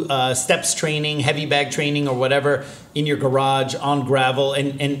footwork, do steps training, heavy bag training, or whatever in your garage on gravel,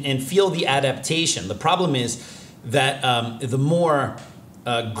 and feel the adaptation. The problem is that the more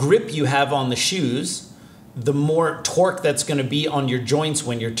grip you have on the shoes, the more torque that's going to be on your joints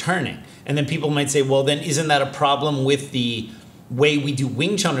when you're turning. And then people might say, well, then isn't that a problem with the way we do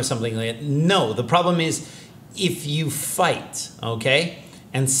Wing Chun or something like that? No, the problem is if you fight, okay?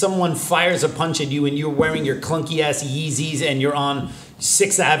 And someone fires a punch at you and you're wearing your clunky ass Yeezys and you're on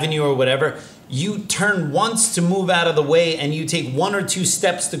 6th Avenue or whatever, you turn once to move out of the way and you take 1 or 2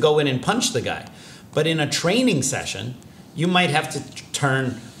 steps to go in and punch the guy. But in a training session, you might have to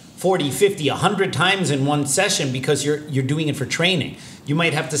turn 40, 50, 100 times in one session because you're doing it for training. You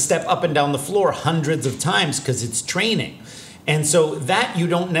might have to step up and down the floor hundreds of times because it's training. And so that you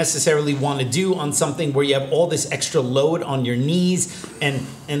don't necessarily want to do on something where you have all this extra load on your knees and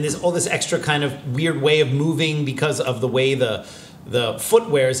there's all this extra kind of weird way of moving because of the way the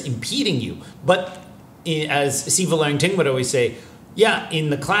footwear is impeding you. But as Siva Larrington would always say, yeah, in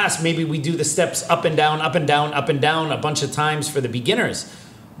the class, maybe we do the steps up and down, up and down, up and down a bunch of times for the beginners.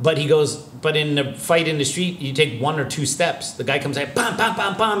 But he goes, but in a fight in the street, you take 1 or 2 steps. The guy comes out, bam, bam,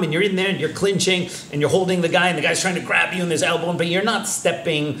 bam, bam, and you're in there and you're clinching and you're holding the guy and the guy's trying to grab you and there's elbowing, but you're not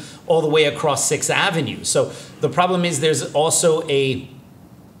stepping all the way across 6th Avenue. So the problem is there's also a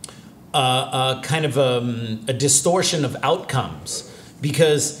kind of a distortion of outcomes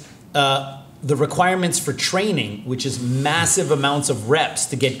because the requirements for training, which is massive amounts of reps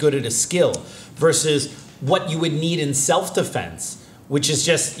to get good at a skill, versus what you would need in self-defense, which is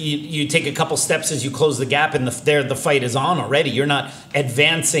just you take a couple steps as you close the gap and the fight is on already. You're not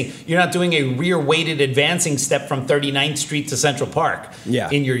advancing. You're not doing a rear-weighted advancing step from 39th Street to Central Park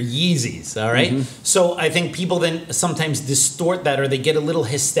in your Yeezys, all right? So I think people then sometimes distort that or they get a little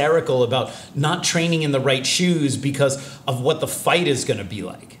hysterical about not training in the right shoes because of what the fight is going to be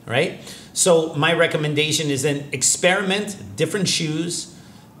like, right? So my recommendation is then experiment different shoes,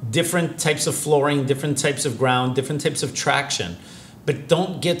 different types of flooring, different types of ground, different types of traction. But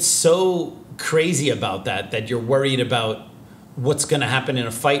don't get so crazy about that you're worried about what's going to happen in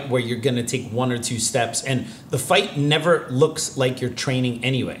a fight where you're going to take 1 or 2 steps. And the fight never looks like you're training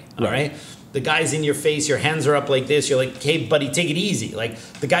anyway, all right? The guy's in your face, your hands are up like this. You're like, hey, buddy, take it easy. Like,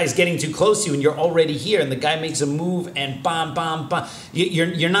 the guy's getting too close to you and you're already here. And the guy makes a move and bam, bam, bam.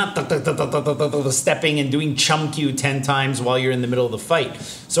 You're not stepping and doing chum Q 10 times while you're in the middle of the fight.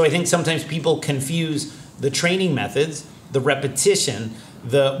 So I think sometimes people confuse the training methods, the repetition,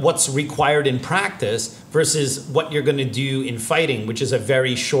 what's required in practice versus what you're going to do in fighting, which is a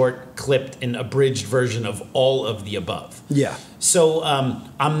very short, clipped, and abridged version of all of the above. Yeah. So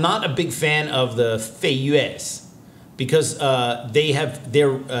I'm not a big fan of the fei yues because they have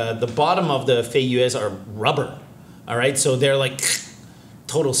the bottom of the fei yues are rubber. All right, so they're like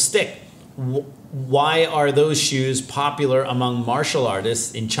total stick. Why are those shoes popular among martial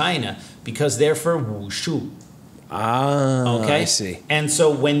artists in China? Because they're for wushu. Ah, okay. I see. And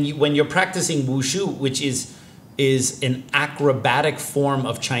so when you're practicing wushu, which is an acrobatic form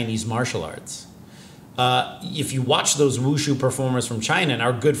of Chinese martial arts, if you watch those wushu performers from China, and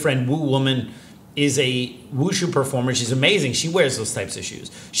our good friend Wu Woman is a wushu performer. She's amazing. She wears those types of shoes.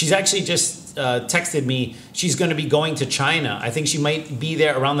 She's actually just texted me. She's going to be going to China. I think she might be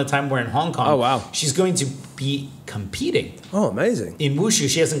there around the time we're in Hong Kong. Oh, wow. She's going to be competing. Oh, amazing. In wushu.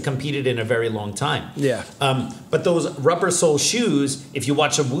 She hasn't competed in a very long time. Yeah. But those rubber sole shoes, if you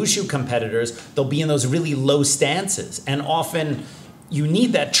watch the wushu competitors, they'll be in those really low stances. And often you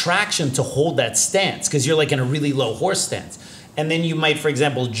need that traction to hold that stance because you're like in a really low horse stance. And then you might, for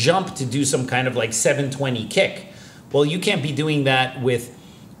example, jump to do some kind of like 720 kick. Well, you can't be doing that with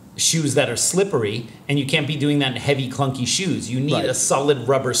shoes that are slippery, and you can't be doing that in heavy, clunky shoes. You need a solid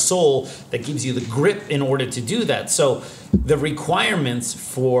rubber sole that gives you the grip in order to do that. So the requirements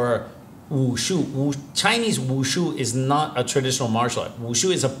for wushu, Chinese wushu is not a traditional martial art.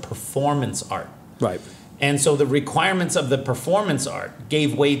 Wushu is a performance art. Right. And so the requirements of the performance art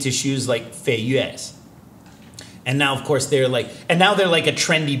gave way to shoes like fei yues. And now, of course, they're like a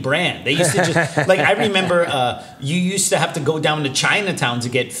trendy brand. They used to just, like, I remember you used to have to go down to Chinatown to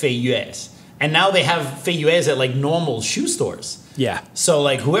get fei yues. And now they have fei yues at, like, normal shoe stores. Yeah. So,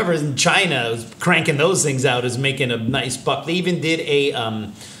 like, whoever's in China is cranking those things out is making a nice buck. They even did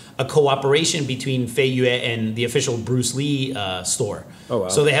a cooperation between fei yue and the official Bruce Lee store. Oh, wow.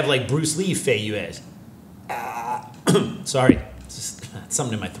 So they have, like, Bruce Lee fei yues. Sorry. Just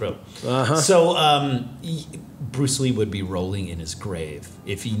something in my throat. Uh-huh. So, Bruce Lee would be rolling in his grave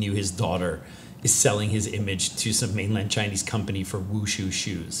if he knew his daughter is selling his image to some mainland Chinese company for wushu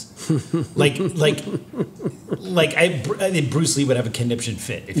shoes. I think Bruce Lee would have a conniption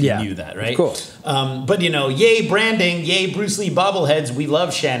fit if he knew that, right? Of course. But, yay branding, yay Bruce Lee bobbleheads. We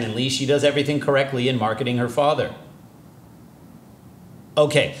love Shannon Lee. She does everything correctly in marketing her father.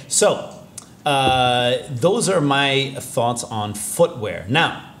 Okay, so those are my thoughts on footwear.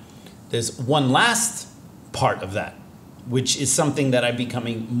 Now, there's one last part of that, which is something that I'm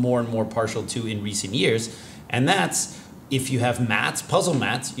becoming more and more partial to in recent years, and that's if you have mats, puzzle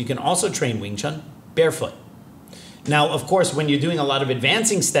mats, you can also train Wing Chun barefoot. Now, of course, when you're doing a lot of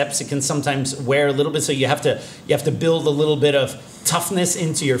advancing steps, it can sometimes wear a little bit, so you have to build a little bit of toughness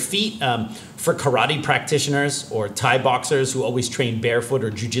into your feet. For karate practitioners or Thai boxers who always train barefoot, or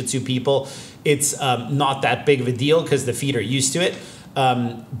jiu-jitsu people, it's not that big of a deal because the feet are used to it.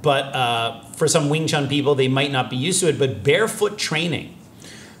 But for some Wing Chun people, they might not be used to it. But barefoot training,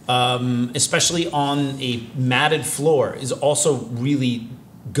 especially on a matted floor, is also really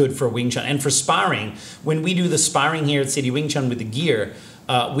good for Wing Chun. And for sparring, when we do the sparring here at City Wing Chun with the gear,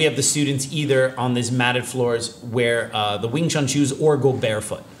 we have the students either on these matted floors wear the Wing Chun shoes or go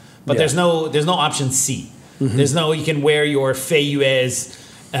barefoot. But there's no option C. Mm-hmm. There's no, you can wear your fei yues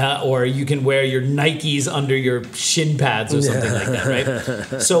or you can wear your Nikes under your shin pads or something like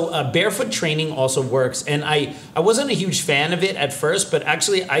that, right? So barefoot training also works. And I wasn't a huge fan of it at first, but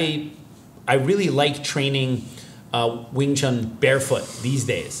actually I really like training Wing Chun barefoot these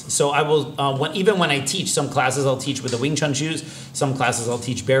days. So I will, even when I teach, some classes I'll teach with the Wing Chun shoes, some classes I'll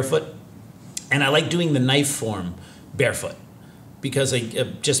teach barefoot. And I like doing the knife form barefoot, because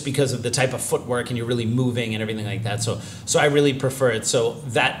just because of the type of footwork and you're really moving and everything like that. So I really prefer it. So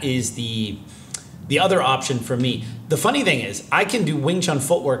that is the other option for me. The funny thing is I can do Wing Chun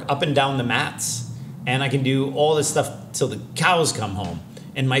footwork up and down the mats, and I can do all this stuff till the cows come home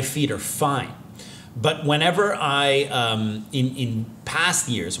and my feet are fine. But whenever I, in past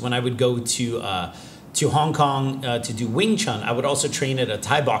years, when I would go to Hong Kong to do Wing Chun, I would also train at a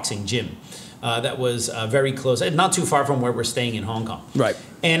Thai boxing gym. That was very close, not too far from where we're staying in Hong Kong. Right.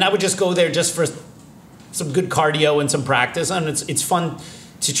 And I would just go there just for some good cardio and some practice. And it's fun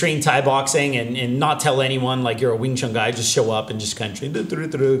to train Thai boxing and not tell anyone like you're a Wing Chun guy. Just show up and just kind of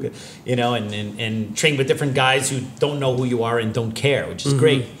train, you know, and train with different guys who don't know who you are and don't care, which is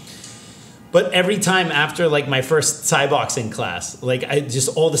great. But every time after like my first Thai boxing class, like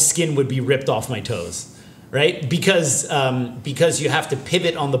all the skin would be ripped off my toes. Right? Because you have to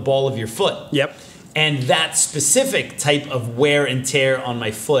pivot on the ball of your foot. Yep. And that specific type of wear and tear on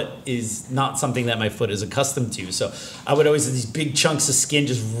my foot is not something that my foot is accustomed to. So I would always have these big chunks of skin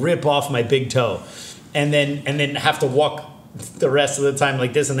just rip off my big toe, and then have to walk the rest of the time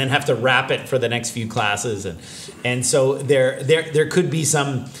like this, and then have to wrap it for the next few classes. And so there could be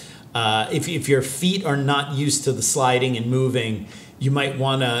some, if your feet are not used to the sliding and moving, you might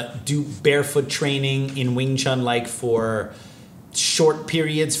want to do barefoot training in Wing Chun, like for short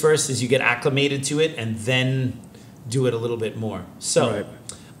periods first as you get acclimated to it, and then do it a little bit more. So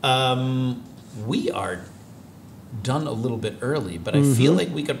we are done a little bit early, but I feel like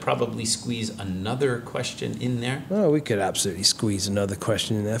we could probably squeeze another question in there. Oh, we could absolutely squeeze another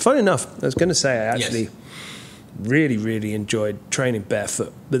question in there. Funny enough, I was going to say I actually really, really enjoyed training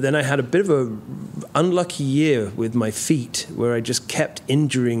barefoot, but then I had a bit of a unlucky year with my feet where I just kept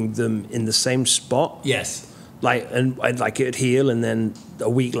injuring them in the same spot. Yes. And it'd heal, and then a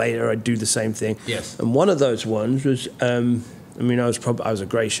week later I'd do the same thing. Yes. And one of those ones was, I was a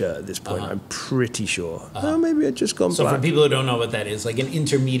grey shirt at this point. I'm pretty sure. Oh, maybe I'd just gone So black. for people who don't know what that is, like an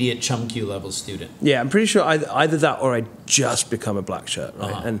intermediate Chum Q level student. Yeah, I'm pretty sure either that or I'd just become a black shirt,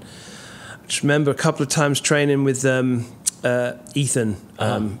 right? And I just remember a couple of times training with Ethan.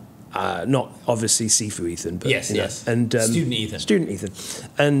 Not obviously Sifu Ethan, but and student Ethan,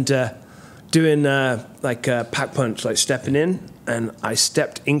 and doing pack punch, like stepping in, and I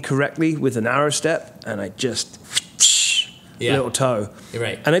stepped incorrectly with an arrow step, and I just little toe. You're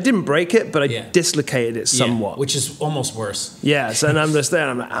right. And I didn't break it, but I dislocated it somewhat, which is almost worse. Yes, and I'm just there,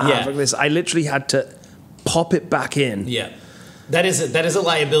 and I'm like, fuck this. I literally had to pop it back in. Yeah, that is a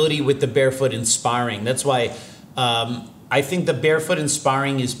liability with the barefoot in sparring. That's why I think the barefoot in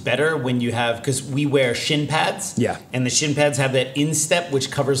sparring is better when you have, because we wear shin pads. Yeah. And the shin pads have that instep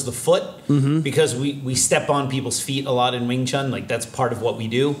which covers the foot, because we step on people's feet a lot in Wing Chun. Like that's part of what we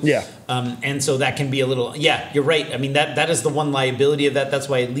do. Yeah. And so that can be a little, you're right. I mean, that is the one liability of that. That's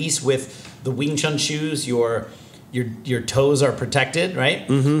why at least with the Wing Chun shoes, your toes are protected, right?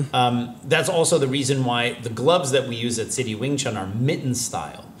 That's also the reason why the gloves that we use at City Wing Chun are mitten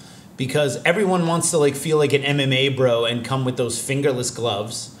style. Because everyone wants to feel like an MMA bro and come with those fingerless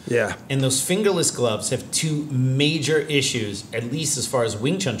gloves. Yeah. And those fingerless gloves have two major issues, at least as far as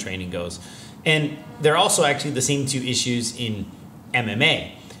Wing Chun training goes. And they're also actually the same two issues in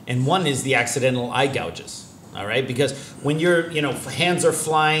MMA. And one is the accidental eye gouges. All right? Because when your hands are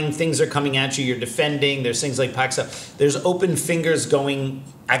flying, things are coming at you, you're defending, there's things like paksa, there's open fingers going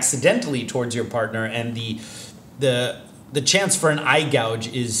accidentally towards your partner, and the chance for an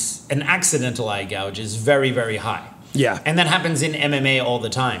accidental eye gouge is very, very high. Yeah. And that happens in MMA all the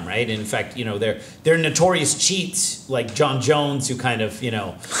time, right? In fact, they're notorious cheats like John Jones who kind of,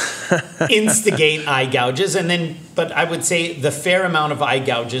 instigate eye gouges. But I would say the fair amount of eye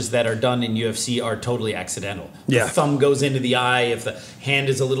gouges that are done in UFC are totally accidental. Yeah. The thumb goes into the eye if the hand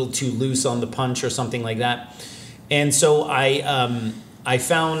is a little too loose on the punch or something like that. And so I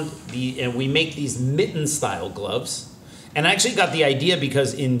found and we make these mitten style gloves. And I actually got the idea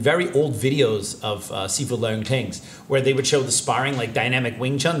because in very old videos of Sifu Leung Ting's, where they would show the sparring, like dynamic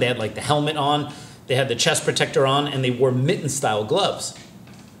Wing Chun, they had the helmet on, they had the chest protector on, and they wore mitten-style gloves.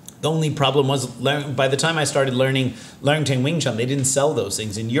 The only problem was, by the time I started learning Leung Ting Wing Chun, they didn't sell those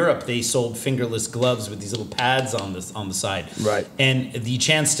things. In Europe, they sold fingerless gloves with these little pads on the side. Right. And the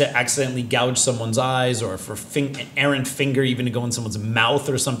chance to accidentally gouge someone's eyes, or for an errant finger even to go in someone's mouth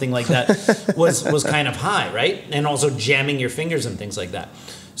or something like that was kind of high, right? And also jamming your fingers and things like that.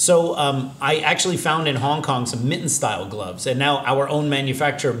 So I actually found in Hong Kong some mitten-style gloves, and now our own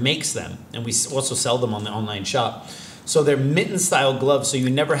manufacturer makes them, and we also sell them on the online shop. So they're mitten-style gloves, so you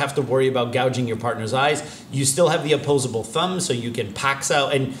never have to worry about gouging your partner's eyes. You still have the opposable thumb, so you can pax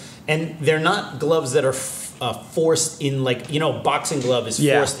out. And they're not gloves that are forced in, boxing glove is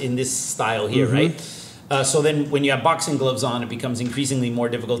forced in this style here, right? So then when you have boxing gloves on, it becomes increasingly more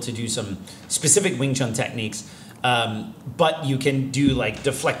difficult to do some specific Wing Chun techniques. But you can do,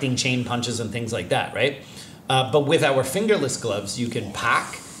 deflecting chain punches and things like that, right? But with our fingerless gloves, you can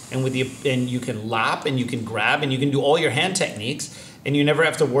pack. And you can lap, and you can grab, and you can do all your hand techniques, and you never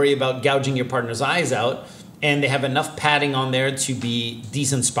have to worry about gouging your partner's eyes out. And they have enough padding on there to be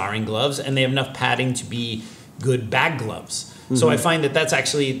decent sparring gloves, and they have enough padding to be good bag gloves. So I find that that's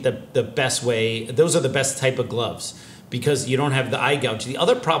actually the best way. Those are the best type of gloves because you don't have the eye gouge. The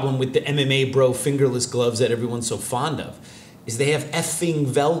other problem with the MMA bro fingerless gloves that everyone's so fond of is they have effing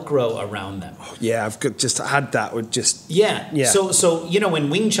Velcro around them. Yeah, I've just had that with just... Yeah. So in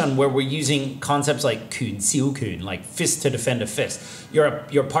Wing Chun, where we're using concepts like Kun, Siu Kun, like fist to defend a fist,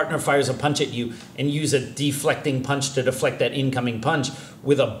 your partner fires a punch at you and use a deflecting punch to deflect that incoming punch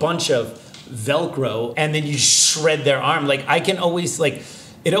with a bunch of Velcro and then you shred their arm. Like, I can always, like,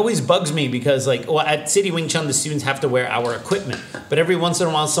 it always bugs me because, like, well, at City Wing Chun, the students have to wear our equipment. But every once in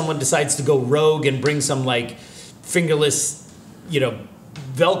a while, someone decides to go rogue and bring some, like, fingerless, you know,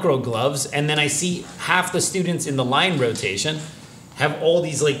 Velcro gloves. And then I see half the students in the line rotation have all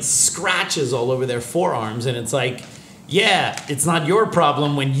these, like, scratches all over their forearms. And it's like, yeah, it's not your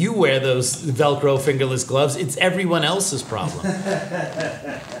problem when you wear those Velcro fingerless gloves. It's everyone else's problem.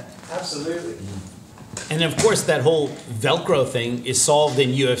 Absolutely. And of course, that whole Velcro thing is solved in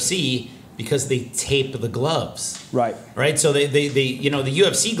UFC because they tape the gloves. Right. Right? So they you know, the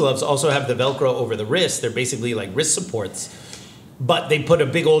UFC gloves also have the Velcro over the wrist. They're basically like wrist supports. But they put a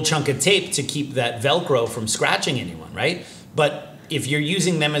big old chunk of tape to keep that Velcro from scratching anyone, right? But if you're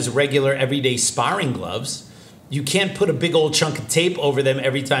using them as regular everyday sparring gloves, you can't put a big old chunk of tape over them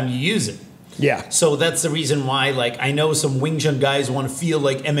every time you use it. Yeah. So that's the reason why, like, I know some Wing Chun guys want to feel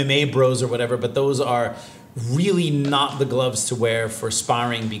like MMA bros or whatever, but those are really not the gloves to wear for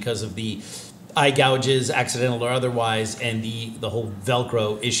sparring because of the eye gouges, accidental or otherwise, and the whole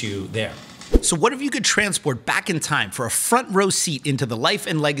Velcro issue there. So what if you could transport back in time for a front row seat into the life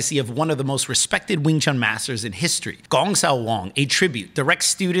and legacy of one of the most respected Wing Chun masters in history? Gong Sao Wong, a tribute direct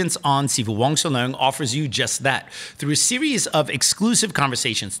students on Sifu Wong Sau Leung, offers you just that. Through a series of exclusive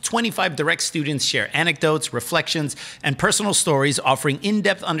conversations, 25 direct students share anecdotes, reflections, and personal stories offering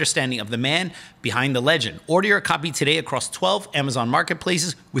in-depth understanding of the man behind the legend. Order your copy today across 12 Amazon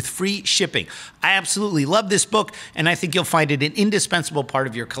marketplaces with free shipping. I absolutely love this book, and I think you'll find it an indispensable part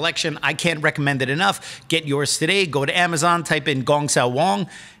of your collection. I can't recommend it enough. Get yours today. Go to Amazon, type in Gong Sao Wong,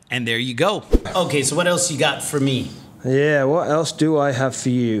 and there you go. Okay, so what else you got for me? Yeah, what else do I have for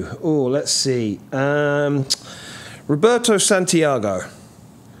you? Oh, let's see. Roberto Santiago.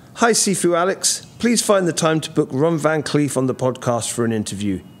 Hi, Sifu Alex. Please find the time to book Ron Van Cleef on the podcast for an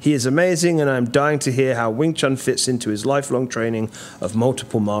interview. He is amazing, and I'm dying to hear how Wing Chun fits into his lifelong training of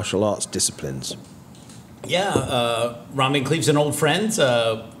multiple martial arts disciplines. Yeah, Ron Van Cleef's an old friend.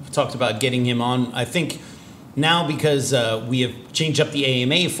 We talked about getting him on. I think now because we have changed up the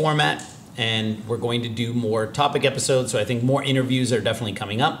AMA format and we're going to do more topic episodes, so I think more interviews are definitely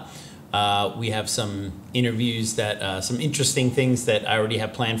coming up. We have some interviews that, some interesting things that I already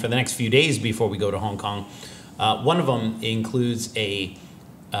have planned for the next few days before we go to Hong Kong. One of them includes a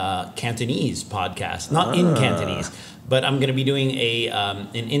Cantonese podcast, not in Cantonese, but I'm going to be doing an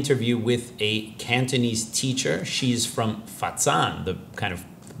interview with a Cantonese teacher. She's from Fatsan, the kind of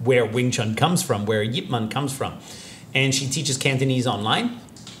where Wing Chun comes from, where Yip Man comes from. And she teaches Cantonese online.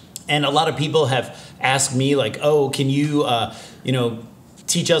 And a lot of people have asked me, like, oh, can you,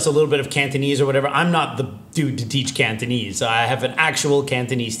 teach us a little bit of Cantonese or whatever. I'm not the dude to teach Cantonese. I have an actual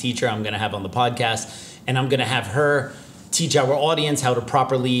Cantonese teacher I'm going to have on the podcast, and I'm going to have her teach our audience how to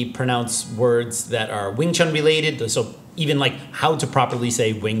properly pronounce words that are Wing Chun related. So even like how to properly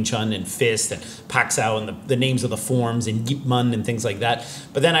say Wing Chun and fist and Pak Sao and the names of the forms and Yip Man and things like that.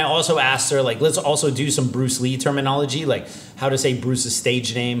 But then I also asked her, like, let's also do some Bruce Lee terminology, like how to say Bruce's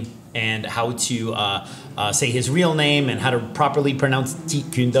stage name and how to say his real name and how to properly pronounce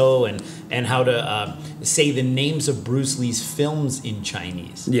Jeet Kune Do and how to say the names of Bruce Lee's films in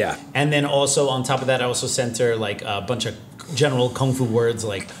Chinese. Yeah. And then also on top of that, I also sent her like a bunch of general Kung Fu words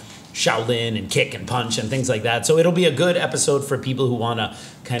like Shaolin and kick and punch and things like that. So it'll be a good episode for people who want to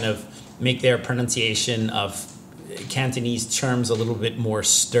kind of make their pronunciation of Cantonese terms a little bit more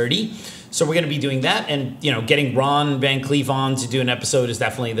sturdy. So we're going to be doing that, and getting Ron Van Cleef on to do an episode is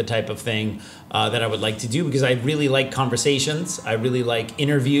definitely the type of thing that I would like to do, because I really like conversations. I really like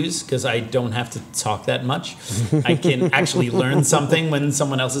interviews because I don't have to talk that much. I can actually learn something when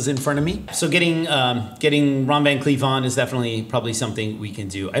someone else is in front of me. So getting Ron Van Cleef on is definitely probably something we can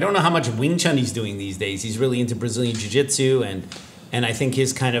do. I don't know how much Wing Chun he's doing these days. He's really into Brazilian Jiu-Jitsu, and I think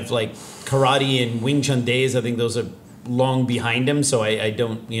his kind of like karate and Wing Chun days, I think those are long behind him. So I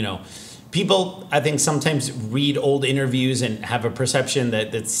don't, people, I think, sometimes read old interviews and have a perception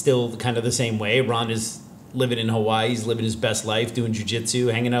that that's still kind of the same way. Ron is living in Hawaii. He's living his best life, doing jiu-jitsu,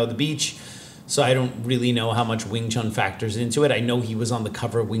 hanging out at the beach. So I don't really know how much Wing Chun factors into it. I know he was on the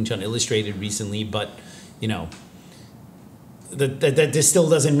cover of Wing Chun Illustrated recently, but, that still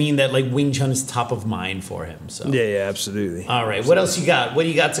doesn't mean that, like, Wing Chun is top of mind for him. So Yeah, absolutely. All right, what else you got? What do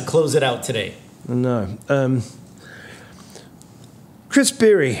you got to close it out today? No. Chris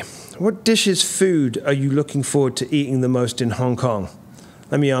Beery. What dishes food are you looking forward to eating the most in Hong Kong?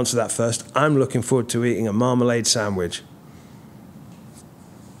 Let me answer that first. I'm looking forward to eating a marmalade sandwich.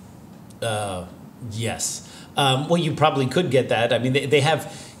 Yes. Well, you probably could get that. I mean, they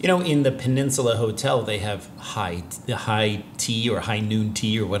have in the Peninsula Hotel, they have high tea or high noon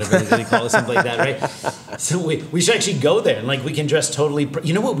tea or whatever they call it, something like that, right? So we should actually go there and like we can dress totally.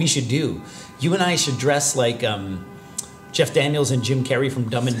 You know what we should do? You and I should dress like Jeff Daniels and Jim Carrey from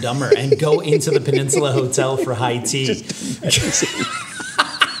Dumb and Dumber and go into the Peninsula Hotel for high tea.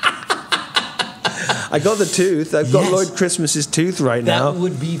 I got the tooth. I've got Lloyd Christmas's tooth right now. That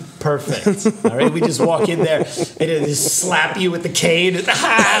would be perfect. All right, we just walk in there and it just slap you with the cane.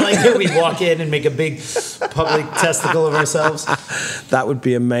 Like we walk in and make a big public testicle of ourselves. That would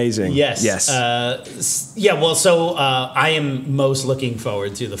be amazing. Yes. Yes. Well, so I am most looking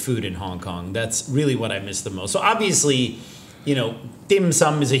forward to the food in Hong Kong. That's really what I miss the most. So obviously, dim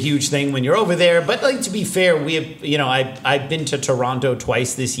sum is a huge thing when you're over there. But like to be fair, we have, I've been to Toronto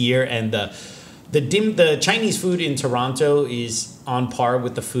twice this year, and the Chinese food in Toronto is on par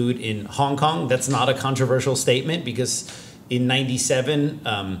with the food in Hong Kong. That's not a controversial statement because in '97,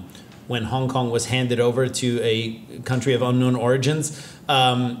 when Hong Kong was handed over to a country of unknown origins,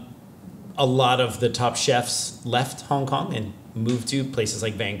 a lot of the top chefs left Hong Kong and moved to places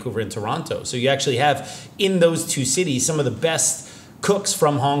like Vancouver and Toronto. So you actually have in those two cities some of the best cooks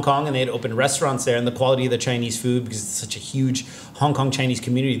from Hong Kong, and they had opened restaurants there, and the quality of the Chinese food, because it's such a huge Hong Kong Chinese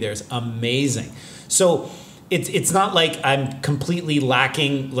community there, is amazing. So it's not like I'm completely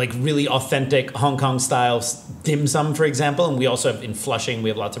lacking like really authentic Hong Kong style dim sum, for example. And we also have in Flushing, we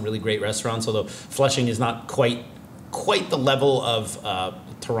have lots of really great restaurants, although Flushing is not quite the level of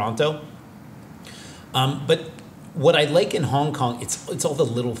Toronto. But what I like in Hong Kong, it's all the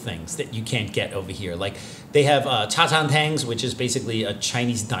little things that you can't get over here. Like they have cha chan tangs, which is basically a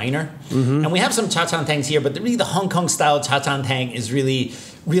Chinese diner, and we have some cha chan tangs here. But really, the Hong Kong style cha chan tang is really,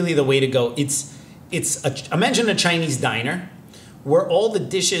 really the way to go. Imagine a Chinese diner where all the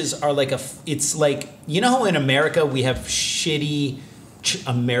dishes are like it's like how in America we have shitty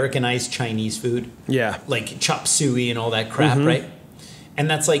Americanized Chinese food, like chop suey and all that crap, right? And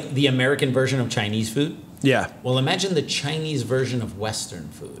that's like the American version of Chinese food. Yeah. Well, imagine the Chinese version of Western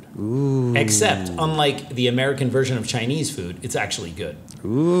food. Ooh. Except, unlike the American version of Chinese food, it's actually good.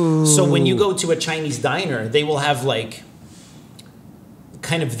 Ooh. So when you go to a Chinese diner, they will have like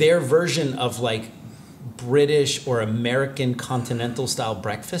kind of their version of like British or American continental style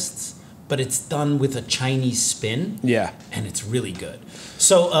breakfasts, but it's done with a Chinese spin. Yeah. And it's really good.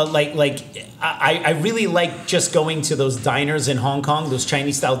 So I really like just going to those diners in Hong Kong, those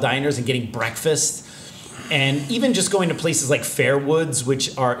Chinese style diners, and getting breakfast. And even just going to places like Fairwoods,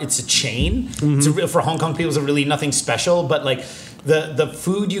 it's a chain. For Hong Kong people, it's really nothing special. But like the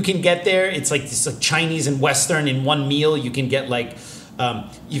food you can get there, it's like this Chinese and Western in one meal. You can get like,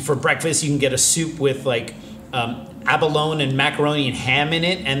 for breakfast, you can get a soup with like abalone and macaroni and ham in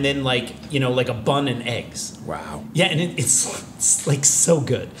it. And then like a bun and eggs. Wow. Yeah, and it's like so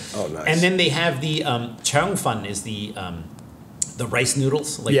good. Oh, nice. And then they have the Cheong Fun is the rice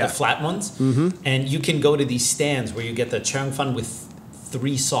noodles, like the flat ones. And you can go to these stands where you get the Cheong Fun with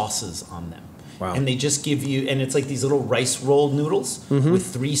 3 sauces on them. Wow. And they just give you, and it's like these little rice roll noodles with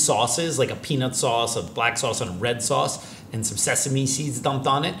 3 sauces, like a peanut sauce, a black sauce, and a red sauce, and some sesame seeds dumped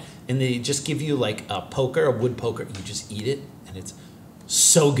on it. And they just give you like a wood poker. You just eat it, and it's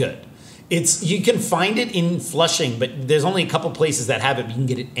so good. You can find it in Flushing, but there's only a couple places that have it. But you can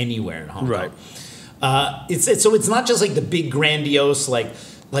get it anywhere in Hong Kong. Right. So it's not just like the big grandiose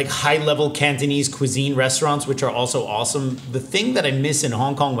like high level Cantonese cuisine restaurants, which are also awesome. The thing that I miss in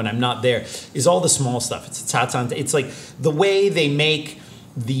Hong Kong when I'm not there is all the small stuff. It's like the way they make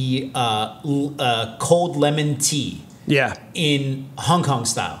the cold lemon tea. Yeah. In Hong Kong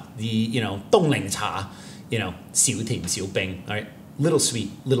style, the dongling cha, xiu ting xiu bing. All right, little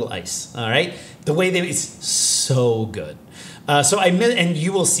sweet, little ice. All right, the way it's so good. So and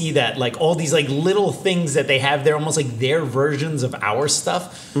you will see that like all these like little things that they have there, almost like their versions of our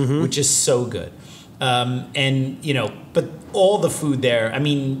stuff, which is so good. But all the food there, I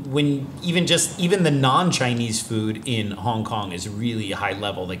mean, even the non-Chinese food in Hong Kong is really high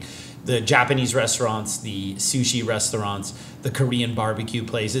level. Like the Japanese restaurants, the sushi restaurants, the Korean barbecue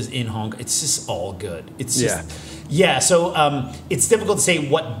places in Hong Kong, it's just all good. It's just So it's difficult to say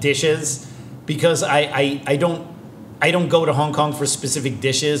what dishes because I don't go to Hong Kong for specific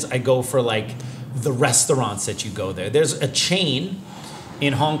dishes. I go for like the restaurants that you go there. There's a chain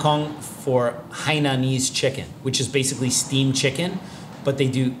in Hong Kong for Hainanese chicken, which is basically steamed chicken, but they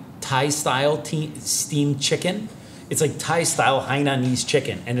do Thai style steamed chicken. It's like Thai style Hainanese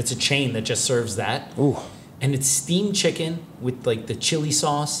chicken, and it's a chain that just serves that. Ooh. And it's steamed chicken with like the chili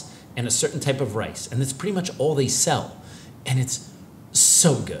sauce and a certain type of rice, and that's pretty much all they sell, and it's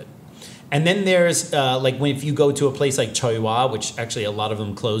so good. And then there's like if you go to a place like Choi Wa, which actually a lot of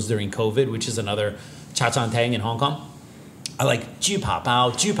them closed during COVID, which is another cha chan tang in Hong Kong. I like Ju Pa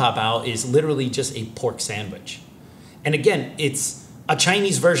Bao. Ju Pa Bao is literally just a pork sandwich. And again, it's a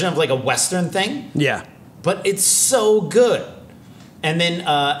Chinese version of like a Western thing. Yeah. But it's so good. And then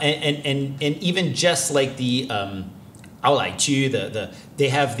and even just like the Ao Lai Chu, they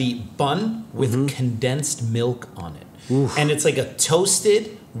have the bun with condensed milk on it. Oof. And it's like a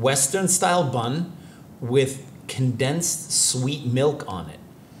toasted Western style bun with condensed sweet milk on it.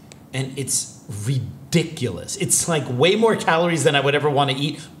 And it's ridiculous. It's like way more calories than I would ever want to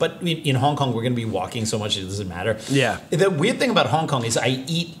eat. But in Hong Kong, we're going to be walking so much it doesn't matter. Yeah. The weird thing about Hong Kong is I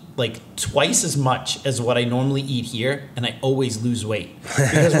eat like twice as much as what I normally eat here, and I always lose weight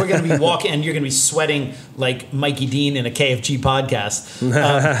because we're going to be walking and you're going to be sweating like Mikey Deane in a KFG podcast.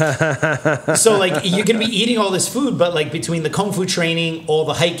 So like you're going to be eating all this food, but like between the kung fu training, all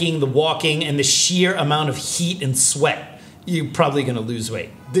the hiking, the walking, and the sheer amount of heat and sweat, you're probably going to lose weight,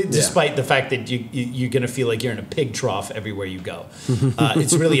 despite the fact that you're going to feel like you're in a pig trough everywhere you go.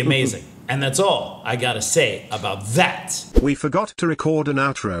 It's really amazing. And that's all I got to say about that. We forgot to record an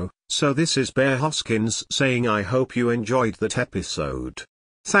outro, so this is Bear Hoskins saying I hope you enjoyed that episode.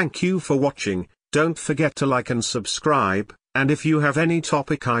 Thank you for watching, don't forget to like and subscribe, and if you have any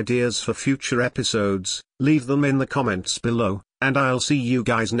topic ideas for future episodes, leave them in the comments below, and I'll see you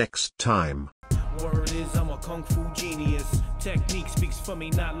guys next time. Word is I'm a kung fu genius. Technique speaks for me,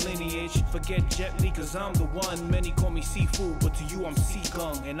 not lineage. Forget Jet Li, cause I'm the one. Many call me seafood, but to you I'm sea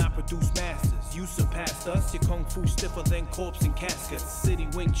gung. And I produce masters. You surpassed us. Your kung fu stiffer than corpse and caskets. City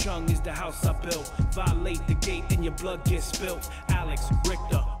Wing Chun is the house I built. Violate the gate and your blood gets spilt. Alex,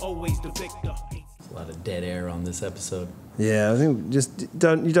 Richter, always the victor. A lot of dead air on this episode. Yeah, I think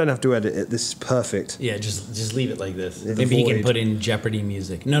you don't have to edit it. This is perfect. Yeah, just leave it like this. Yeah, Maybe you can put in Jeopardy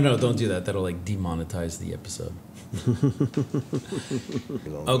music. No, don't do that. That'll like demonetize the episode.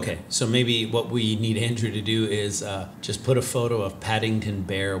 Okay, so maybe what we need Andrew to do is just put a photo of Paddington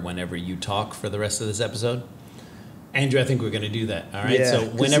Bear whenever you talk for the rest of this episode. Andrew, I think we're going to do that. All right. Yeah, so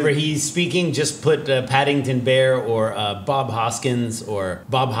whenever he's speaking, just put Paddington Bear or Bob Hoskins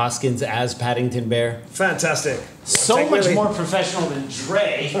as Paddington Bear. Fantastic. So much more professional than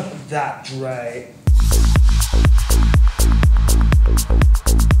Dre. That Dre.